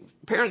Christian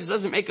parents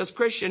doesn't make us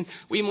Christian.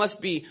 We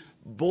must be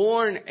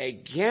born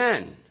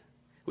again.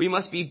 We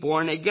must be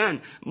born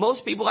again.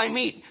 Most people I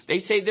meet, they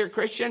say they're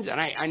Christians, and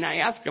I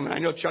ask them, and I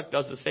know Chuck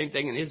does the same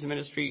thing in his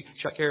ministry,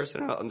 Chuck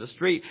Harrison out on the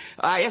street.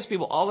 I ask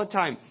people all the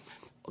time,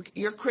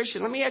 you're a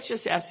Christian. Let me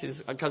just ask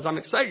this, because I'm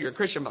excited you're a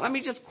Christian, but let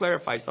me just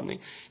clarify something.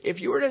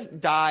 If you were to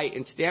die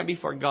and stand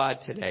before God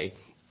today,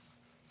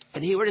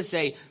 and he were to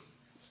say,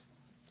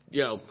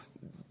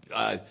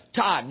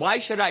 Todd, why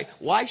should I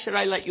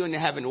let you into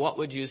heaven? What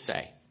would you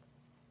say?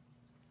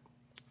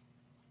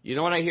 You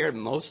know what I hear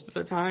most of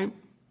the time?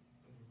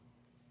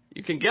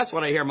 You can guess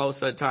what I hear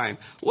most of the time.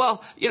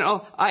 Well,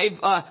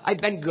 I've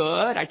been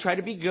good. I try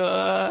to be good.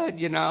 I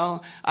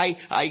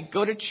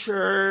go to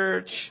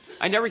church.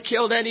 I never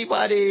killed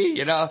anybody.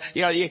 You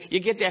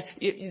get that.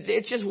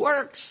 It just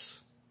works.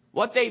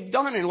 What they've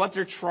done and what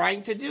they're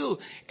trying to do,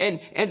 and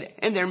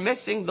they're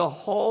missing the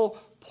whole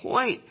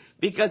point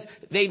because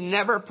they've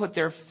never put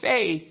their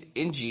faith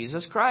in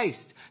Jesus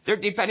Christ. They're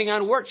depending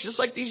on works, just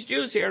like these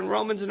Jews here in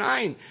Romans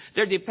 9.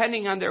 They're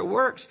depending on their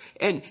works.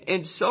 And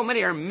so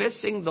many are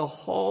missing the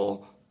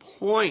whole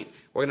point.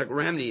 We're going to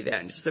remedy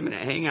that in just a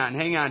minute. Hang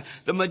on.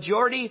 The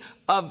majority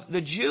of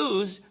the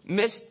Jews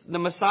missed the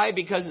Messiah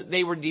because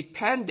they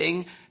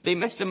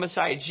missed the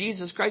Messiah,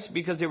 Jesus Christ,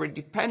 because they were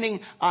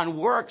depending on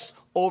works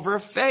over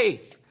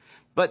faith.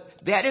 But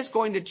that is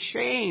going to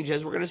change,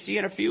 as we're going to see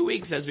in a few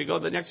weeks. As we go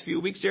the next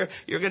few weeks here,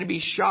 you're going to be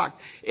shocked.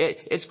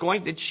 It's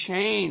going to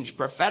change.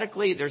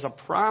 Prophetically, there's a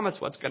promise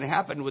what's going to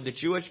happen with the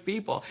Jewish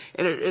people.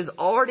 And it is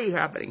already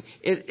happening.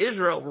 In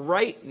Israel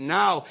right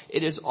now,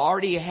 it is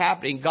already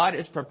happening. God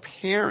is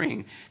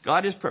preparing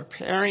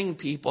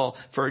people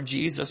for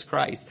Jesus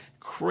Christ.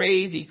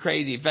 Crazy.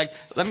 In fact,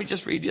 let me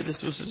just read you this.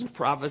 This is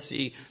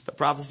prophecy, the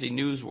prophecy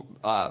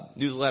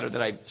newsletter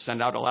that I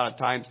send out a lot of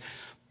times.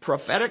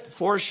 Prophetic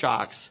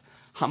foreshocks.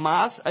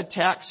 Hamas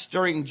attacks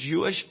during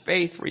Jewish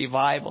faith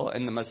revival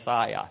in the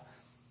Messiah.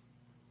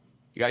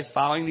 You guys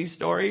following these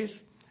stories?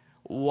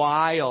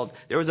 Wild.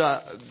 There was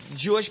a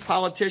Jewish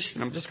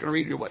politician. I'm just going to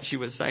read you what she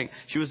was saying.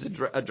 She was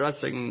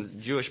addressing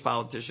the Jewish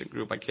politician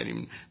group. I can't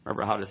even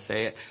remember how to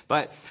say it.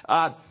 But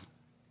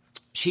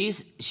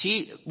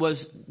she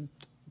was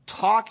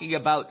talking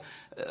about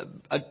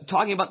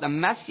the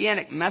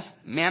messianic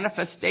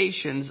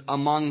manifestations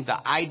among the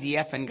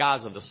IDF in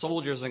Gaza, the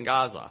soldiers in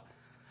Gaza.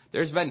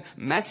 There's been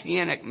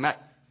messianic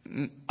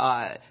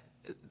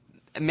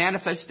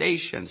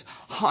manifestations.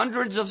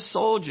 Hundreds of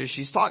soldiers.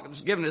 She's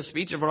giving a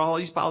speech about all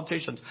these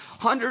politicians.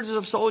 Hundreds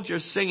of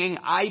soldiers singing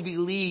 "I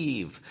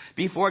Believe"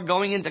 before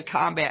going into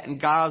combat in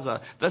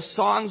Gaza. The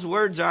song's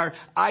words are,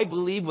 "I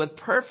believe with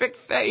perfect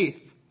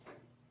faith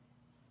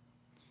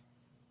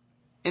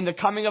in the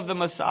coming of the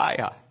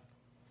Messiah.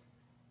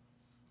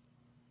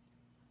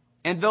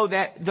 And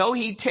though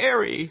he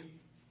tarry,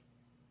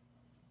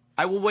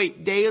 I will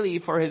wait daily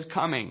for his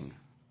coming."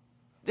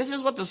 This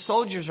is what the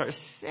soldiers are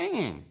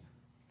singing.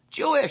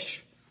 Jewish.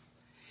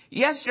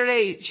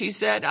 Yesterday, she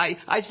said,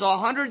 I saw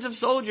hundreds of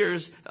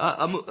soldiers,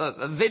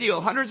 a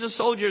video, hundreds of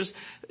soldiers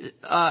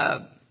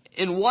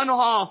in one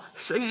hall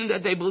singing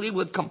that they believe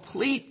with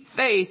complete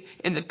faith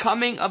in the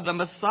coming of the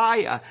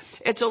Messiah.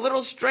 It's a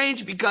little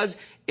strange because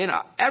in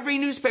every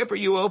newspaper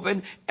you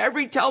open,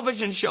 every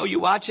television show you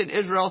watch in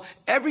Israel,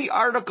 every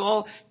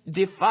article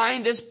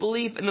defined this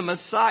belief in the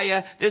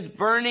Messiah, this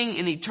burning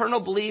and eternal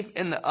belief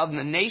of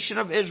the nation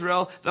of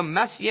Israel, the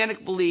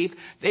messianic belief.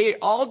 They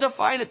all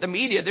define it,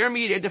 their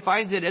media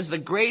defines it as the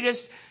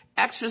greatest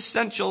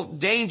existential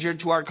danger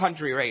to our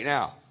country right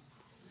now.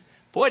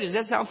 Boy, does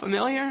that sound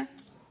familiar?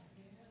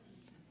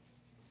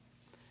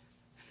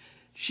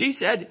 She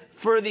said,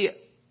 for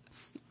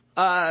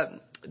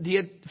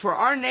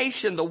our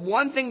nation, the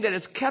one thing that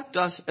has kept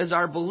us is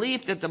our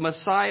belief that the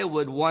Messiah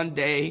would one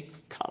day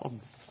come.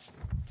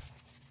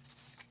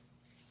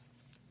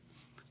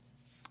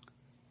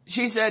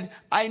 She said,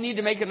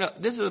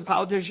 this is a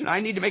politician,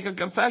 I need to make a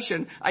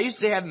confession. I used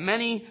to have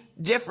many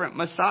different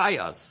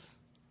messiahs.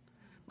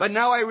 But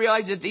now I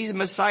realize that these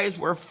messiahs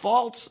were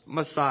false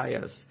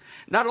messiahs.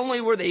 Not only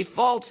were they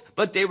false,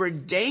 but they were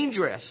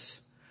dangerous.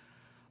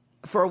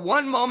 For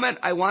one moment,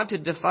 I want to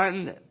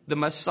defend the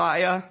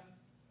Messiah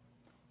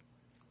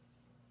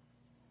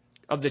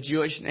of the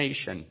Jewish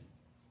nation.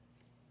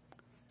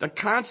 The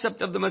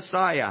concept of the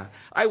Messiah.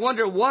 I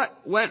wonder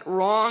what went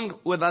wrong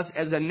with us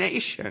as a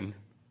nation.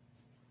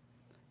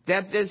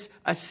 That this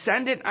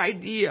ascendant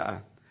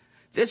idea,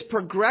 this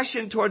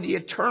progression toward the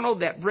eternal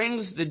that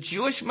brings the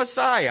Jewish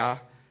Messiah,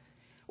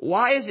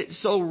 why is it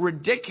so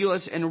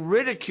ridiculous and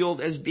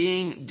ridiculed as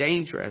being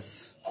dangerous?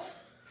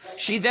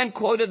 She then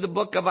quoted the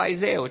book of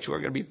Isaiah, which we're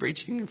going to be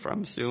preaching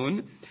from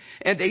soon.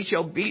 And they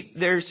shall beat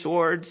their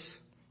swords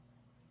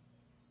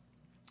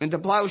into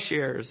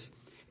plowshares,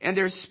 and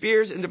their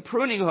spears into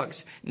pruning hooks.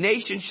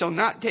 Nation shall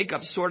not take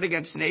up sword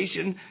against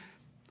nation.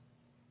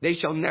 They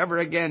shall never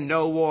again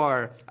know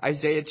war.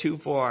 Isaiah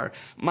 2:4.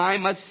 My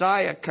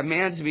Messiah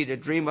commands me to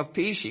dream of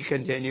peace, she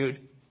continued.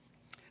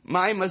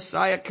 My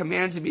Messiah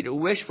commands me to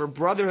wish for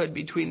brotherhood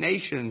between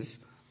nations.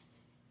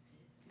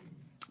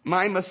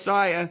 My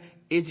Messiah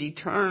is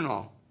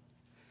eternal.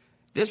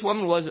 This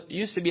woman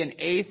used to be an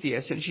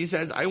atheist, and she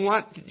says, I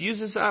want to use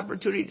this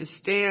opportunity to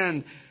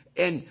stand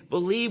and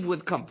believe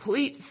with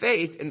complete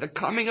faith in the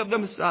coming of the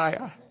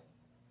Messiah.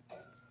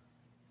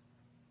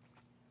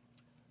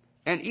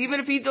 And even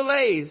if he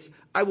delays,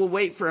 I will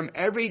wait for him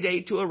every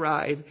day to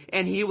arrive,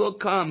 and he will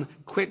come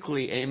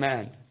quickly.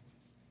 Amen.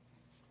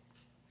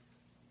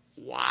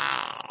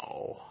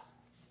 Wow.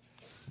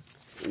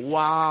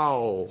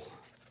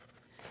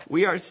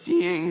 We are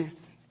seeing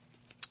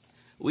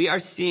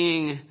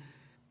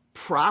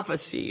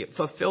prophecy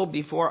fulfilled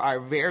before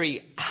our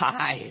very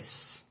eyes.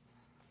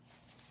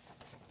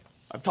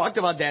 I've talked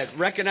about that,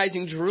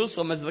 recognizing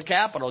Jerusalem as the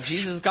capital.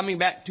 Jesus is coming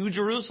back to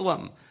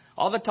Jerusalem.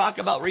 All the talk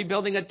about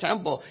rebuilding a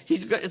temple,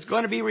 it's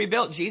going to be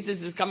rebuilt.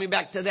 Jesus is coming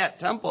back to that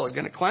temple. He's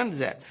going to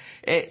cleanse it.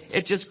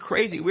 It's just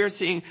crazy. We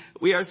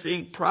are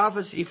seeing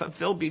prophecy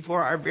fulfilled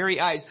before our very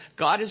eyes.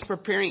 God is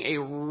preparing a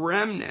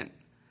remnant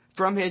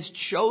from his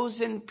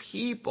chosen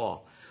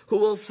people who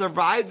will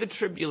survive the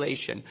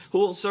tribulation, who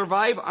will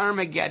survive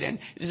Armageddon.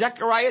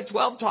 Zechariah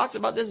 12 talks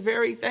about this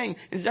very thing.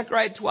 In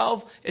Zechariah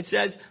 12, it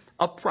says,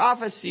 a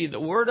prophecy, the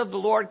word of the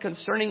Lord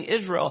concerning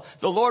Israel,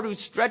 the Lord who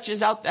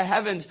stretches out the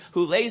heavens,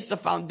 who lays the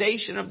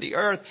foundation of the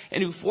earth,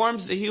 and who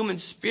forms the human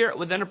spirit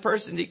within a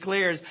person,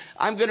 declares,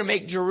 I'm going to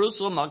make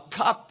Jerusalem a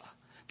cup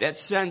that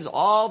sends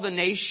all the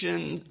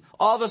nations,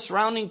 all the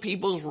surrounding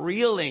peoples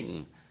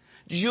reeling.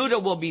 Judah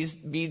will be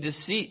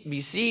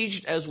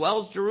besieged as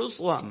well as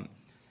Jerusalem.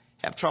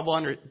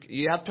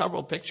 You have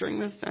trouble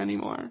picturing this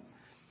anymore?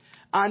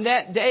 On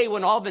that day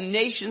when all the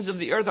nations of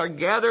the earth are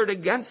gathered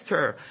against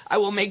her, I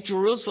will make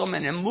Jerusalem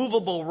an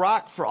immovable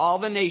rock for all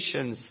the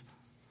nations.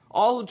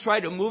 All who try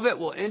to move it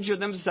will injure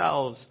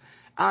themselves.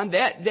 On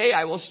that day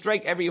I will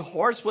strike every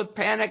horse with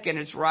panic and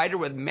its rider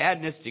with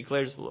madness,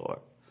 declares the Lord.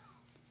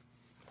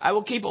 I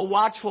will keep a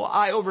watchful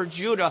eye over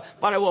Judah,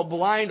 but I will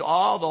blind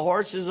all the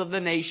horses of the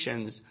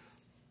nations.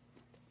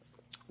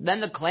 Then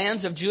the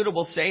clans of Judah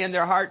will say in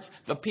their hearts,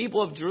 the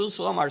people of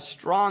Jerusalem are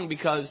strong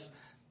because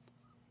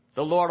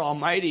the Lord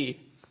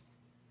Almighty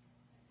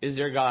is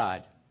their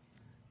God.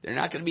 They're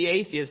not going to be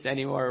atheists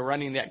anymore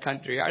running that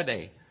country, are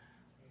they?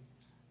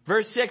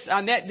 Verse 6,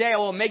 on that day I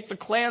will make the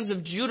clans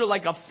of Judah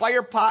like a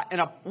fire pot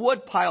and a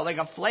wood pile, like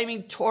a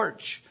flaming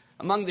torch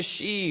among the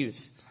sheaves.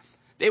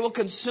 They will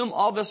consume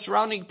all the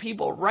surrounding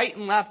people right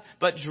and left,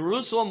 but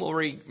Jerusalem will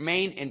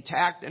remain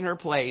intact in her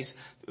place.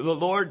 The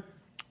Lord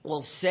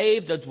will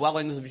save the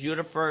dwellings of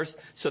Judah first,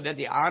 so that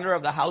the honor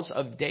of the house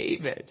of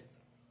David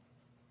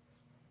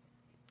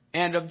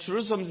and of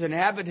Jerusalem's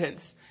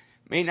inhabitants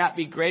may not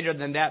be greater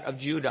than that of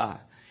Judah.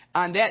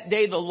 On that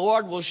day the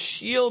Lord will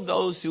shield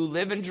those who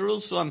live in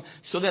Jerusalem,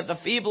 so that the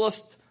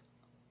feeblest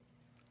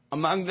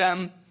among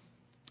them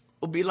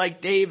will be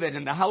like David,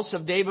 and the house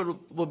of David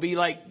will be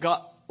like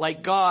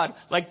God,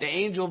 like the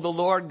angel of the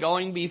Lord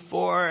going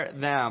before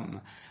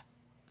them.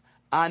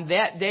 On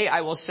that day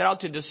I will set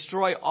out to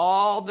destroy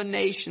all the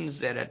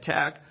nations that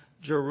attack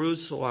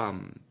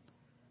Jerusalem.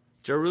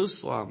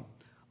 Jerusalem.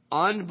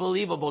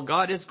 Unbelievable.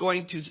 God is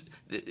going to,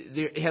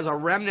 has a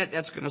remnant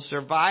that's going to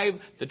survive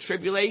the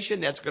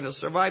tribulation, that's going to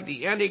survive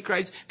the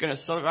Antichrist, going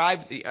to survive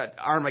the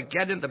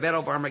Armageddon, the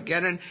battle of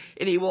Armageddon.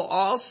 And he will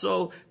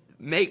also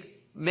make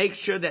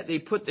sure that they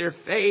put their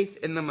faith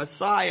in the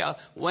Messiah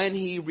when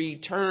he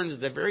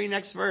returns. The very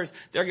next verse,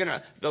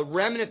 the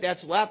remnant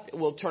that's left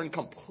will turn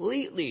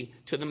completely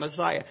to the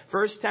Messiah.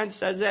 Verse 10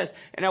 says this,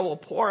 and I will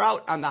pour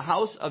out on the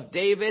house of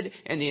David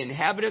and the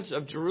inhabitants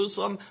of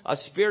Jerusalem a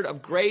spirit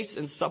of grace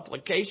and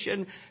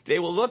supplication. They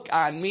will look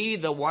on me,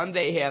 the one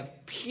they have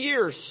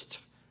pierced,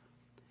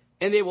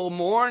 and they will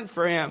mourn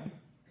for him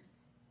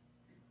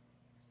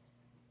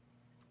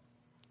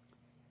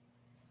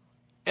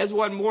as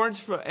one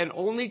mourns for an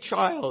only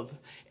child,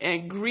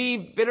 and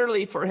grieve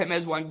bitterly for him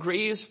as one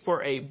grieves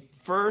for a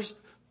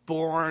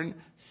firstborn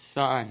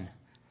son.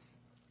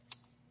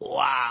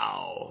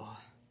 Wow.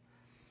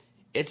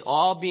 It's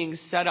all being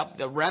set up.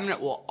 The remnant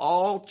will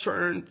all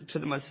turn to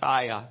the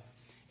Messiah.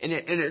 And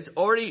it's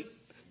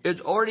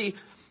already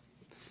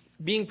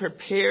being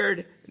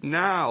prepared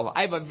now.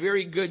 I have a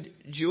very good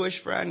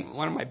Jewish friend,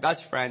 one of my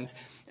best friends,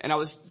 and I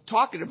was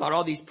talking about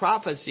all these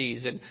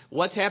prophecies and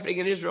what's happening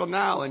in Israel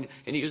now. And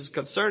he was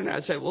concerned. And I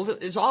said, well,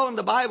 it's all in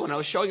the Bible. And I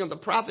was showing him the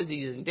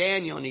prophecies in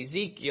Daniel and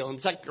Ezekiel and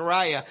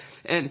Zechariah.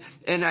 And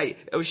I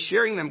was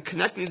sharing them,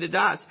 connecting the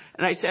dots.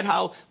 And I said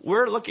how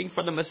we're looking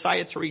for the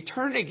Messiah to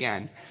return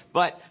again.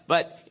 But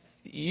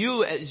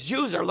you as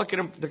Jews are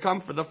looking to come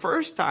for the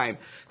first time.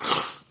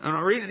 And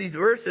I'm reading these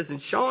verses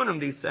and showing them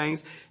these things.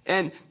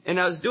 And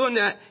I was doing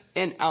that.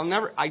 And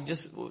I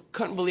just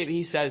couldn't believe it.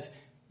 He says,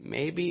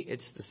 maybe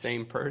it's the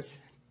same person.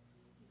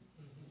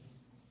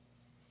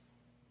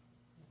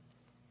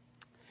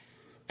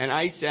 And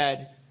I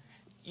said,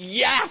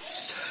 yes!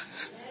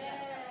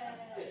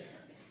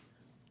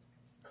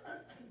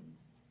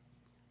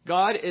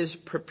 God is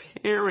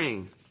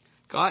preparing.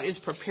 God is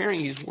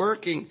preparing. He's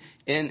working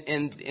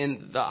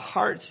in the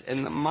hearts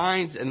and the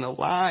minds and the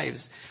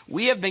lives.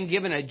 We have been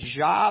given a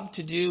job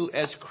to do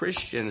as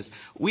Christians.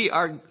 We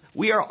are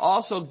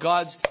also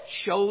God's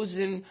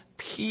chosen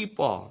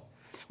people.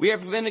 We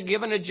have been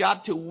given a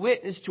job to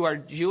witness to our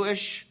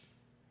Jewish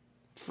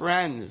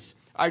friends,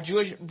 our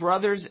Jewish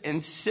brothers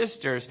and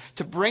sisters,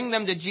 to bring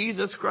them to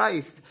Jesus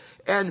Christ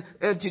and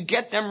to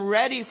get them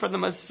ready for the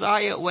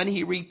Messiah when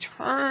he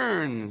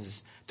returns,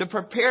 to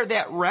prepare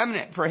that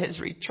remnant for his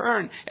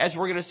return, as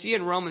we're going to see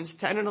in Romans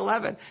 10 and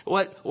 11.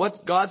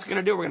 What God's going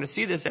to do, we're going to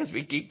see this as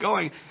we keep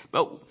going.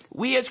 But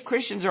we as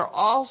Christians are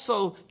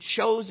also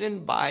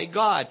chosen by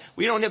God.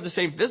 We don't have the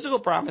same physical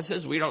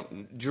promises.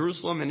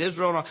 Jerusalem and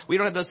Israel, we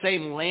don't have the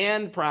same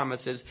land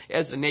promises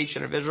as the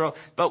nation of Israel,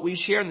 but we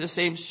share in the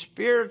same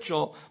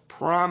spiritual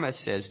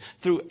promises.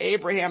 Through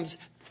Abraham's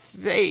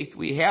faith,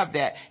 we have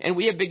that. And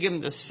we have been given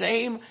the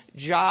same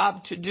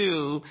job to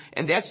do,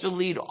 and that's to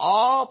lead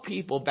all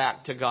people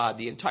back to God,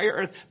 the entire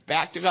earth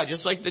back to God.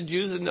 Just like the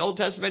Jews in the Old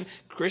Testament,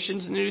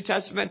 Christians in the New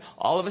Testament,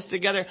 all of us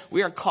together,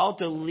 we are called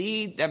to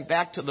lead them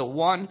back to the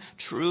one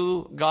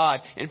true God.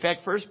 In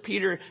fact, 1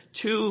 Peter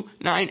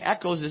 2:9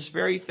 echoes this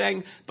very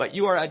thing. But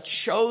you are a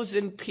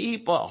chosen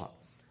people,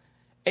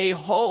 a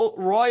whole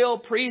royal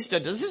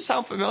priesthood. Does this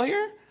sound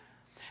familiar?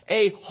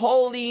 A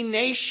holy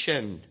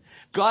nation,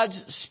 God's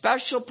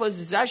special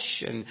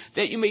possession,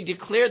 that you may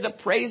declare the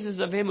praises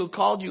of him who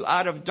called you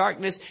out of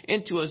darkness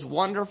into his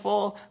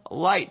wonderful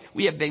light.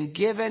 We have been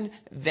given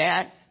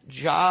that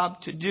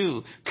job to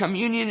do.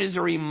 Communion is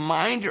a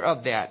reminder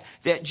of that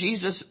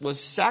Jesus was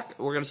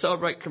we're going to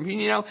celebrate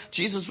communion now.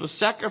 Jesus was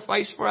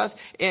sacrificed for us,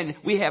 and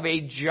we have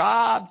a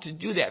job to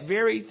do that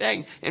very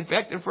thing. In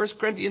fact, in 1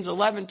 Corinthians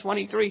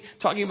 11:23,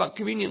 talking about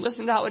communion,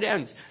 listen to how it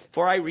ends.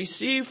 For I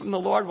received from the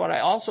Lord what I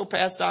also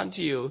passed on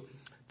to you.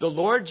 The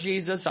Lord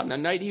Jesus, on the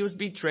night he was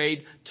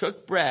betrayed,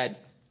 took bread,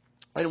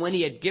 and when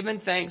he had given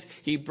thanks,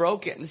 he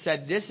broke it and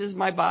said, "This is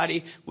my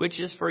body, which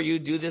is for you.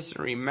 Do this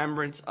in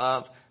remembrance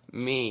of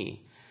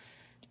me."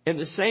 In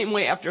the same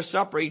way, after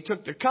supper, he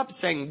took the cup,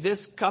 saying,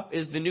 "This cup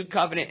is the new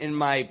covenant in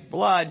my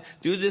blood.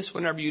 Do this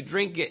whenever you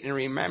drink it in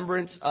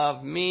remembrance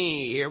of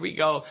me." Here we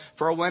go.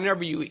 For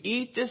whenever you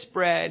eat this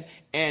bread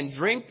and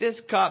drink this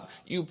cup,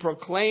 you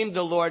proclaim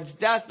the Lord's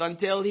death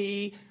until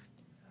he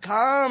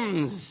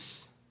comes.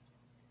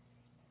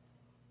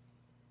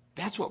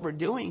 That's what we're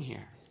doing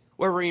here.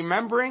 We're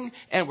remembering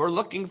and we're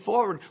looking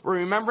forward. We're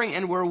remembering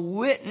and we're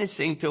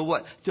witnessing to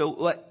what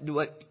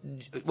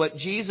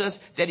Jesus,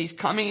 that he's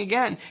coming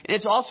again. And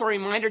it's also a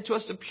reminder to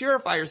us to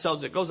purify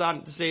ourselves. It goes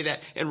on to say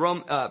that in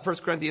 1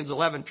 Corinthians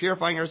 11,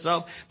 purifying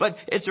ourselves. But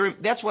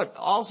that's what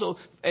also,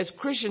 as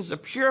Christians, to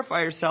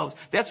purify ourselves.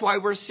 That's why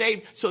we're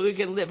saved, so we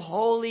can live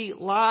holy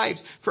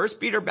lives. 1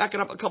 Peter,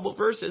 backing up a couple of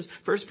verses,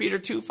 1 Peter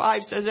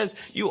 2:5 says this,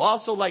 "You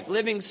also, like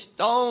living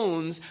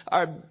stones,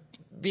 are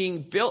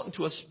being built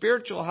into a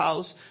spiritual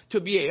house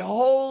to be a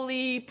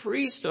holy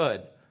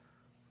priesthood,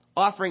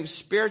 offering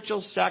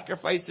spiritual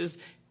sacrifices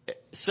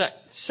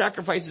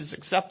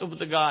acceptable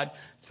to God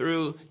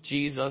through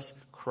Jesus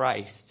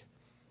Christ."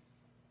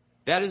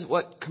 That is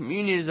what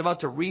communion is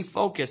about, to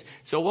refocus.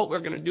 So what we're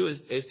going to do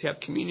is have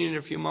communion in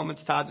a few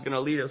moments. Todd's going to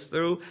lead us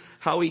through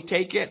how we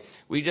take it.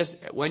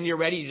 When you're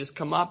ready, you just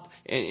come up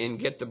and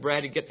get the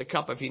bread and get the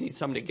cup. If you need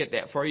someone to get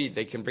that for you,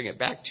 they can bring it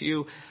back to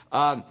you.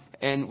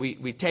 And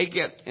we take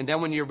it. And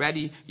then when you're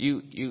ready,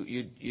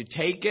 you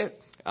take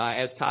it.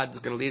 As Todd is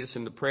going to lead us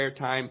into prayer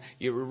time,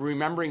 you're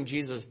remembering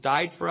Jesus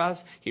died for us.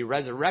 He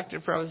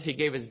resurrected for us. He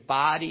gave his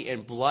body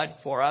and blood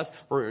for us.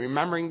 We're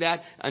remembering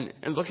that and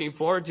looking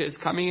forward to his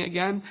coming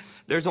again.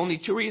 There's only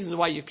two reasons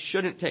why you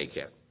shouldn't take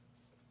it.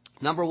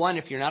 Number one,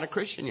 if you're not a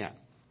Christian yet.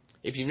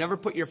 If you've never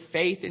put your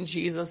faith in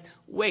Jesus,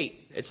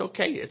 wait. It's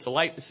okay. It's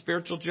a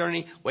spiritual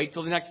journey. Wait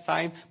till the next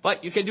time.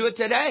 But you can do it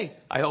today.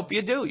 I hope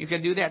you do. You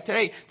can do that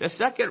today. The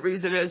second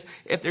reason is,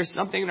 if there's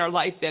something in our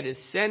life that is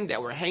sin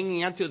that we're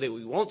hanging onto, that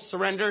we won't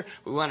surrender,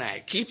 we want to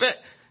keep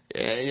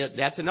it.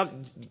 That's enough.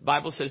 The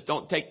Bible says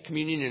don't take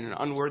communion in an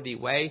unworthy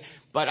way.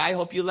 But I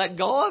hope you let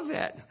go of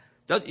it.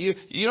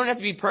 You don't have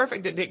to be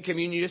perfect to take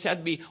communion. You just have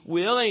to be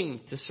willing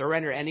to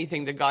surrender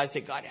anything to God. Say,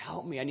 "God,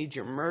 help me. I need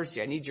your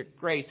mercy. I need your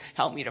grace.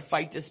 Help me to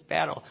fight this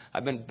battle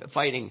I've been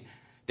fighting."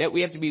 That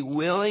we have to be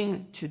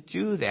willing to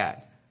do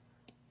that.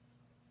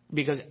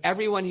 Because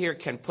everyone here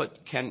can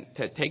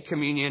take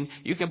communion.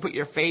 You can put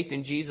your faith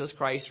in Jesus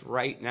Christ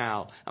right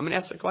now. I'm going to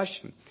ask the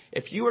question.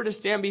 If you were to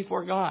stand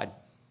before God,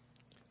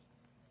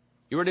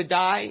 you were to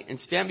die and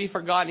stand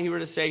before God, and he were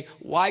to say,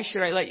 "Why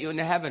should I let you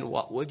into heaven?"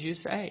 What would you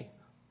say?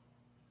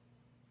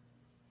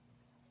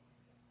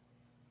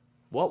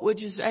 What would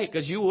you say?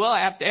 Because you will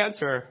have to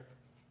answer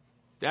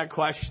that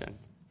question.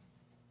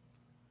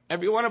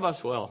 Every one of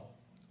us will.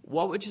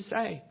 What would you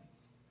say?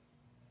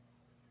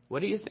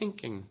 What are you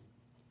thinking?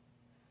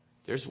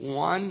 There's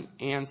one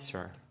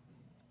answer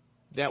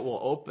that will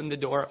open the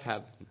door of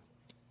heaven.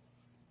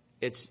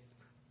 It's,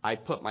 I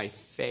put my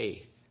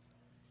faith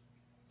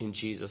in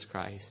Jesus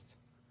Christ.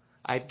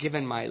 I've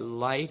given my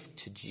life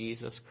to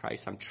Jesus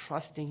Christ. I'm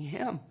trusting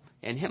him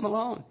and him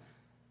alone.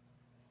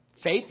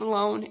 Faith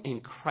alone in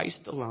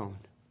Christ alone.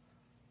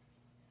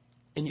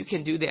 And you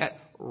can do that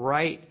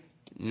right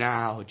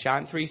now.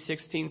 John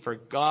 3:16, "For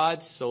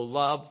God so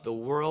loved the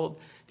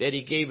world that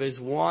he gave his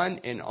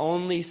one and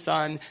only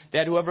Son,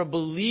 that whoever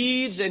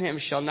believes in him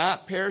shall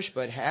not perish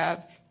but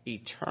have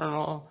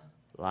eternal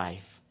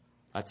life."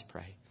 Let's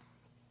pray.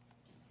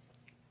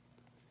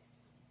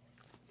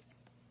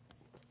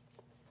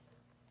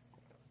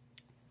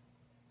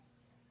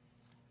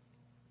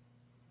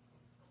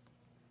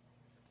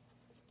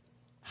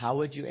 How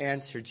would you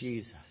answer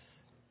Jesus?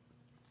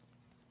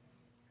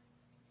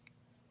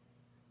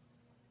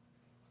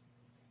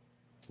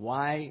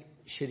 Why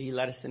should he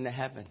let us into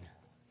heaven?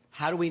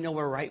 How do we know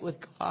we're right with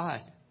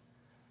God?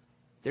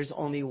 There's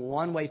only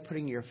one way,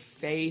 putting your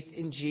faith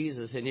in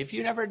Jesus. And if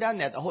you've never done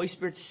that, the Holy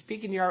Spirit's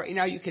speaking to you right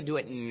now. You can do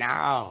it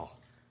now.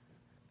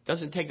 It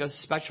doesn't take a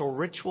special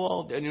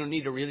ritual. You don't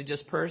need a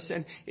religious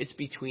person. It's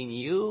between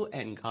you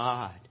and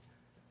God.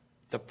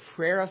 The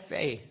prayer of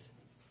faith.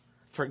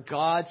 For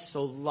God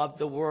so loved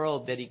the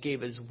world that he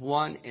gave his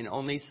one and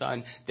only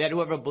Son, that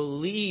whoever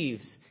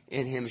believes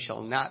in him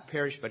shall not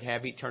perish but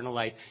have eternal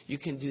life. You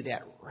can do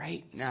that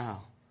right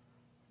now.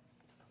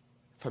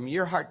 From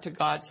your heart to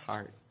God's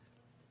heart.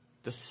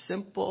 The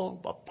simple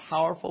but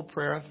powerful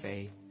prayer of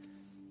faith.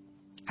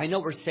 I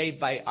know we're saved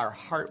by our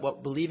heart,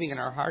 believing in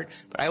our heart,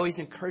 but I always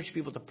encourage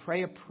people to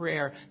pray a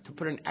prayer, to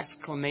put an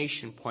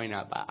exclamation point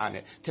on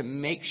it, to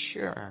make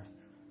sure.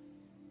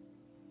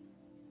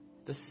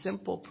 The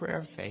simple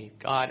prayer of faith.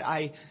 God,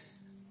 I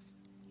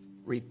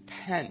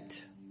repent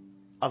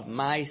of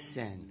my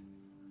sin,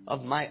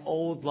 of my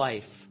old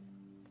life,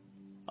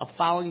 of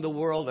following the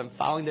world and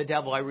following the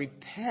devil. I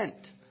repent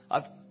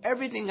of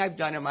everything I've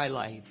done in my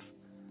life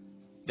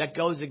that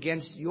goes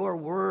against your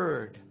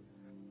word,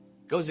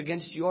 goes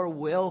against your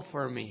will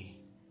for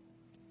me.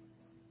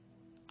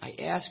 I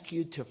ask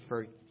you to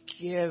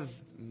forgive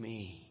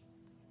me.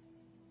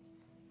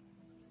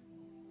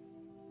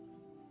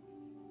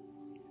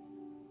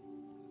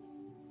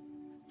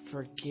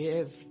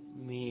 Forgive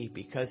me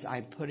because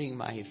I'm putting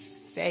my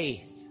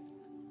faith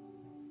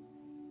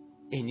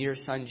in your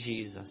Son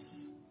Jesus.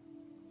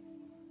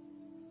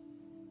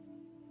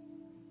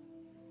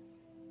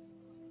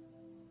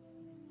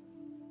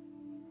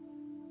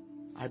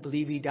 I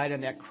believe he died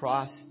on that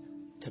cross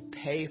to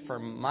pay for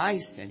my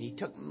sin. He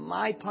took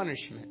my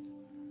punishment.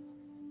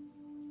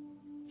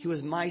 He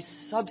was my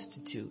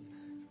substitute.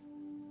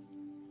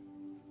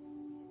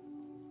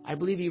 I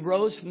believe he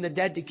rose from the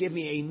dead to give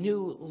me a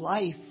new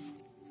life.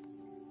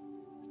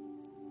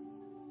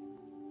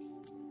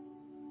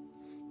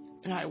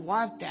 And I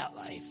want that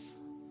life.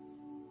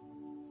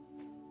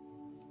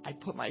 I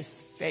put my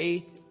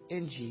faith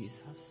in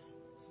Jesus.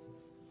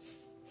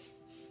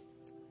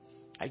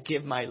 I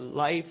give my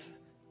life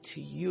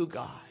to you,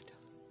 God.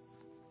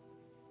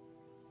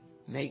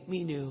 Make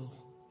me new.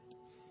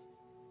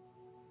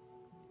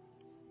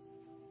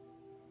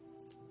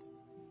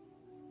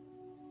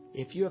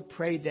 If you have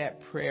prayed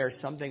that prayer,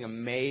 something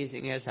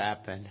amazing has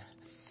happened.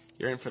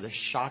 You're in for the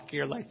shock of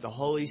your life. The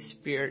Holy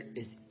Spirit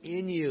is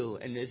in you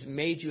and has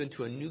made you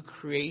into a new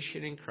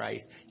creation in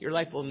Christ. Your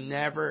life will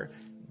never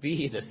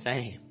be the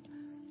same.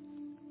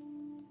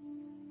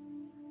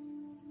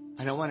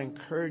 And I want to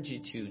encourage you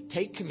to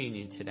take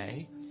communion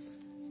today,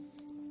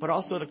 but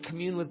also to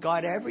commune with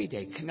God every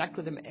day. Connect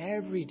with him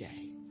every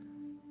day.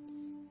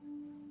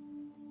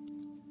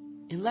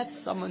 And let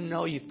someone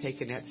know you've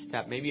taken that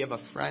step. Maybe you have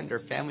a friend or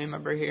family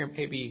member here.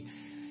 Maybe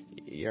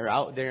you're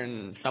out there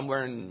and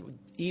somewhere, and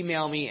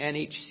email me,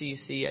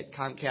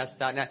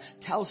 nhcc@comcast.net.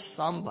 Tell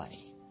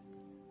somebody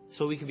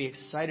so we can be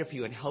excited for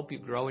you and help you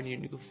grow in your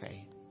new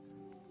faith.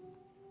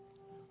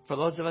 For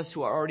those of us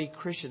who are already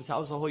Christians,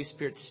 how is the Holy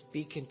Spirit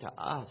speaking to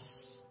us?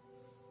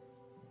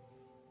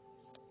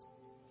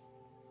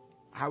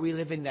 Are we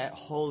living that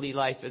holy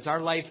life? Is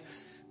our life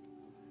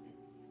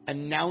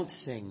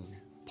announcing,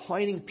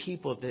 pointing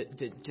people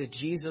to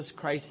Jesus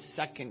Christ's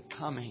second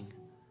coming?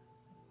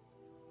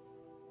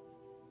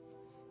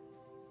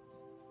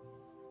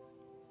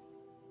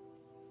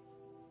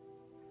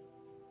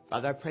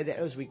 Father, I pray that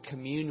as we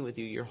commune with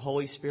you, your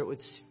Holy Spirit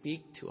would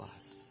speak to us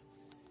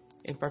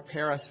and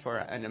prepare us for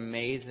an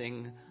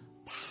amazing,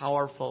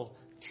 powerful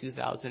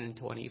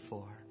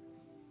 2024.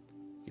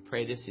 We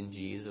pray this in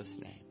Jesus'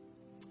 name.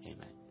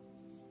 Amen.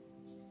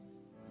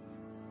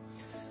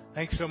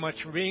 Thanks so much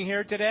for being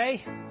here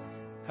today.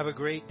 Have a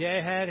great day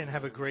ahead and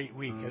have a great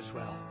week as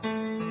well.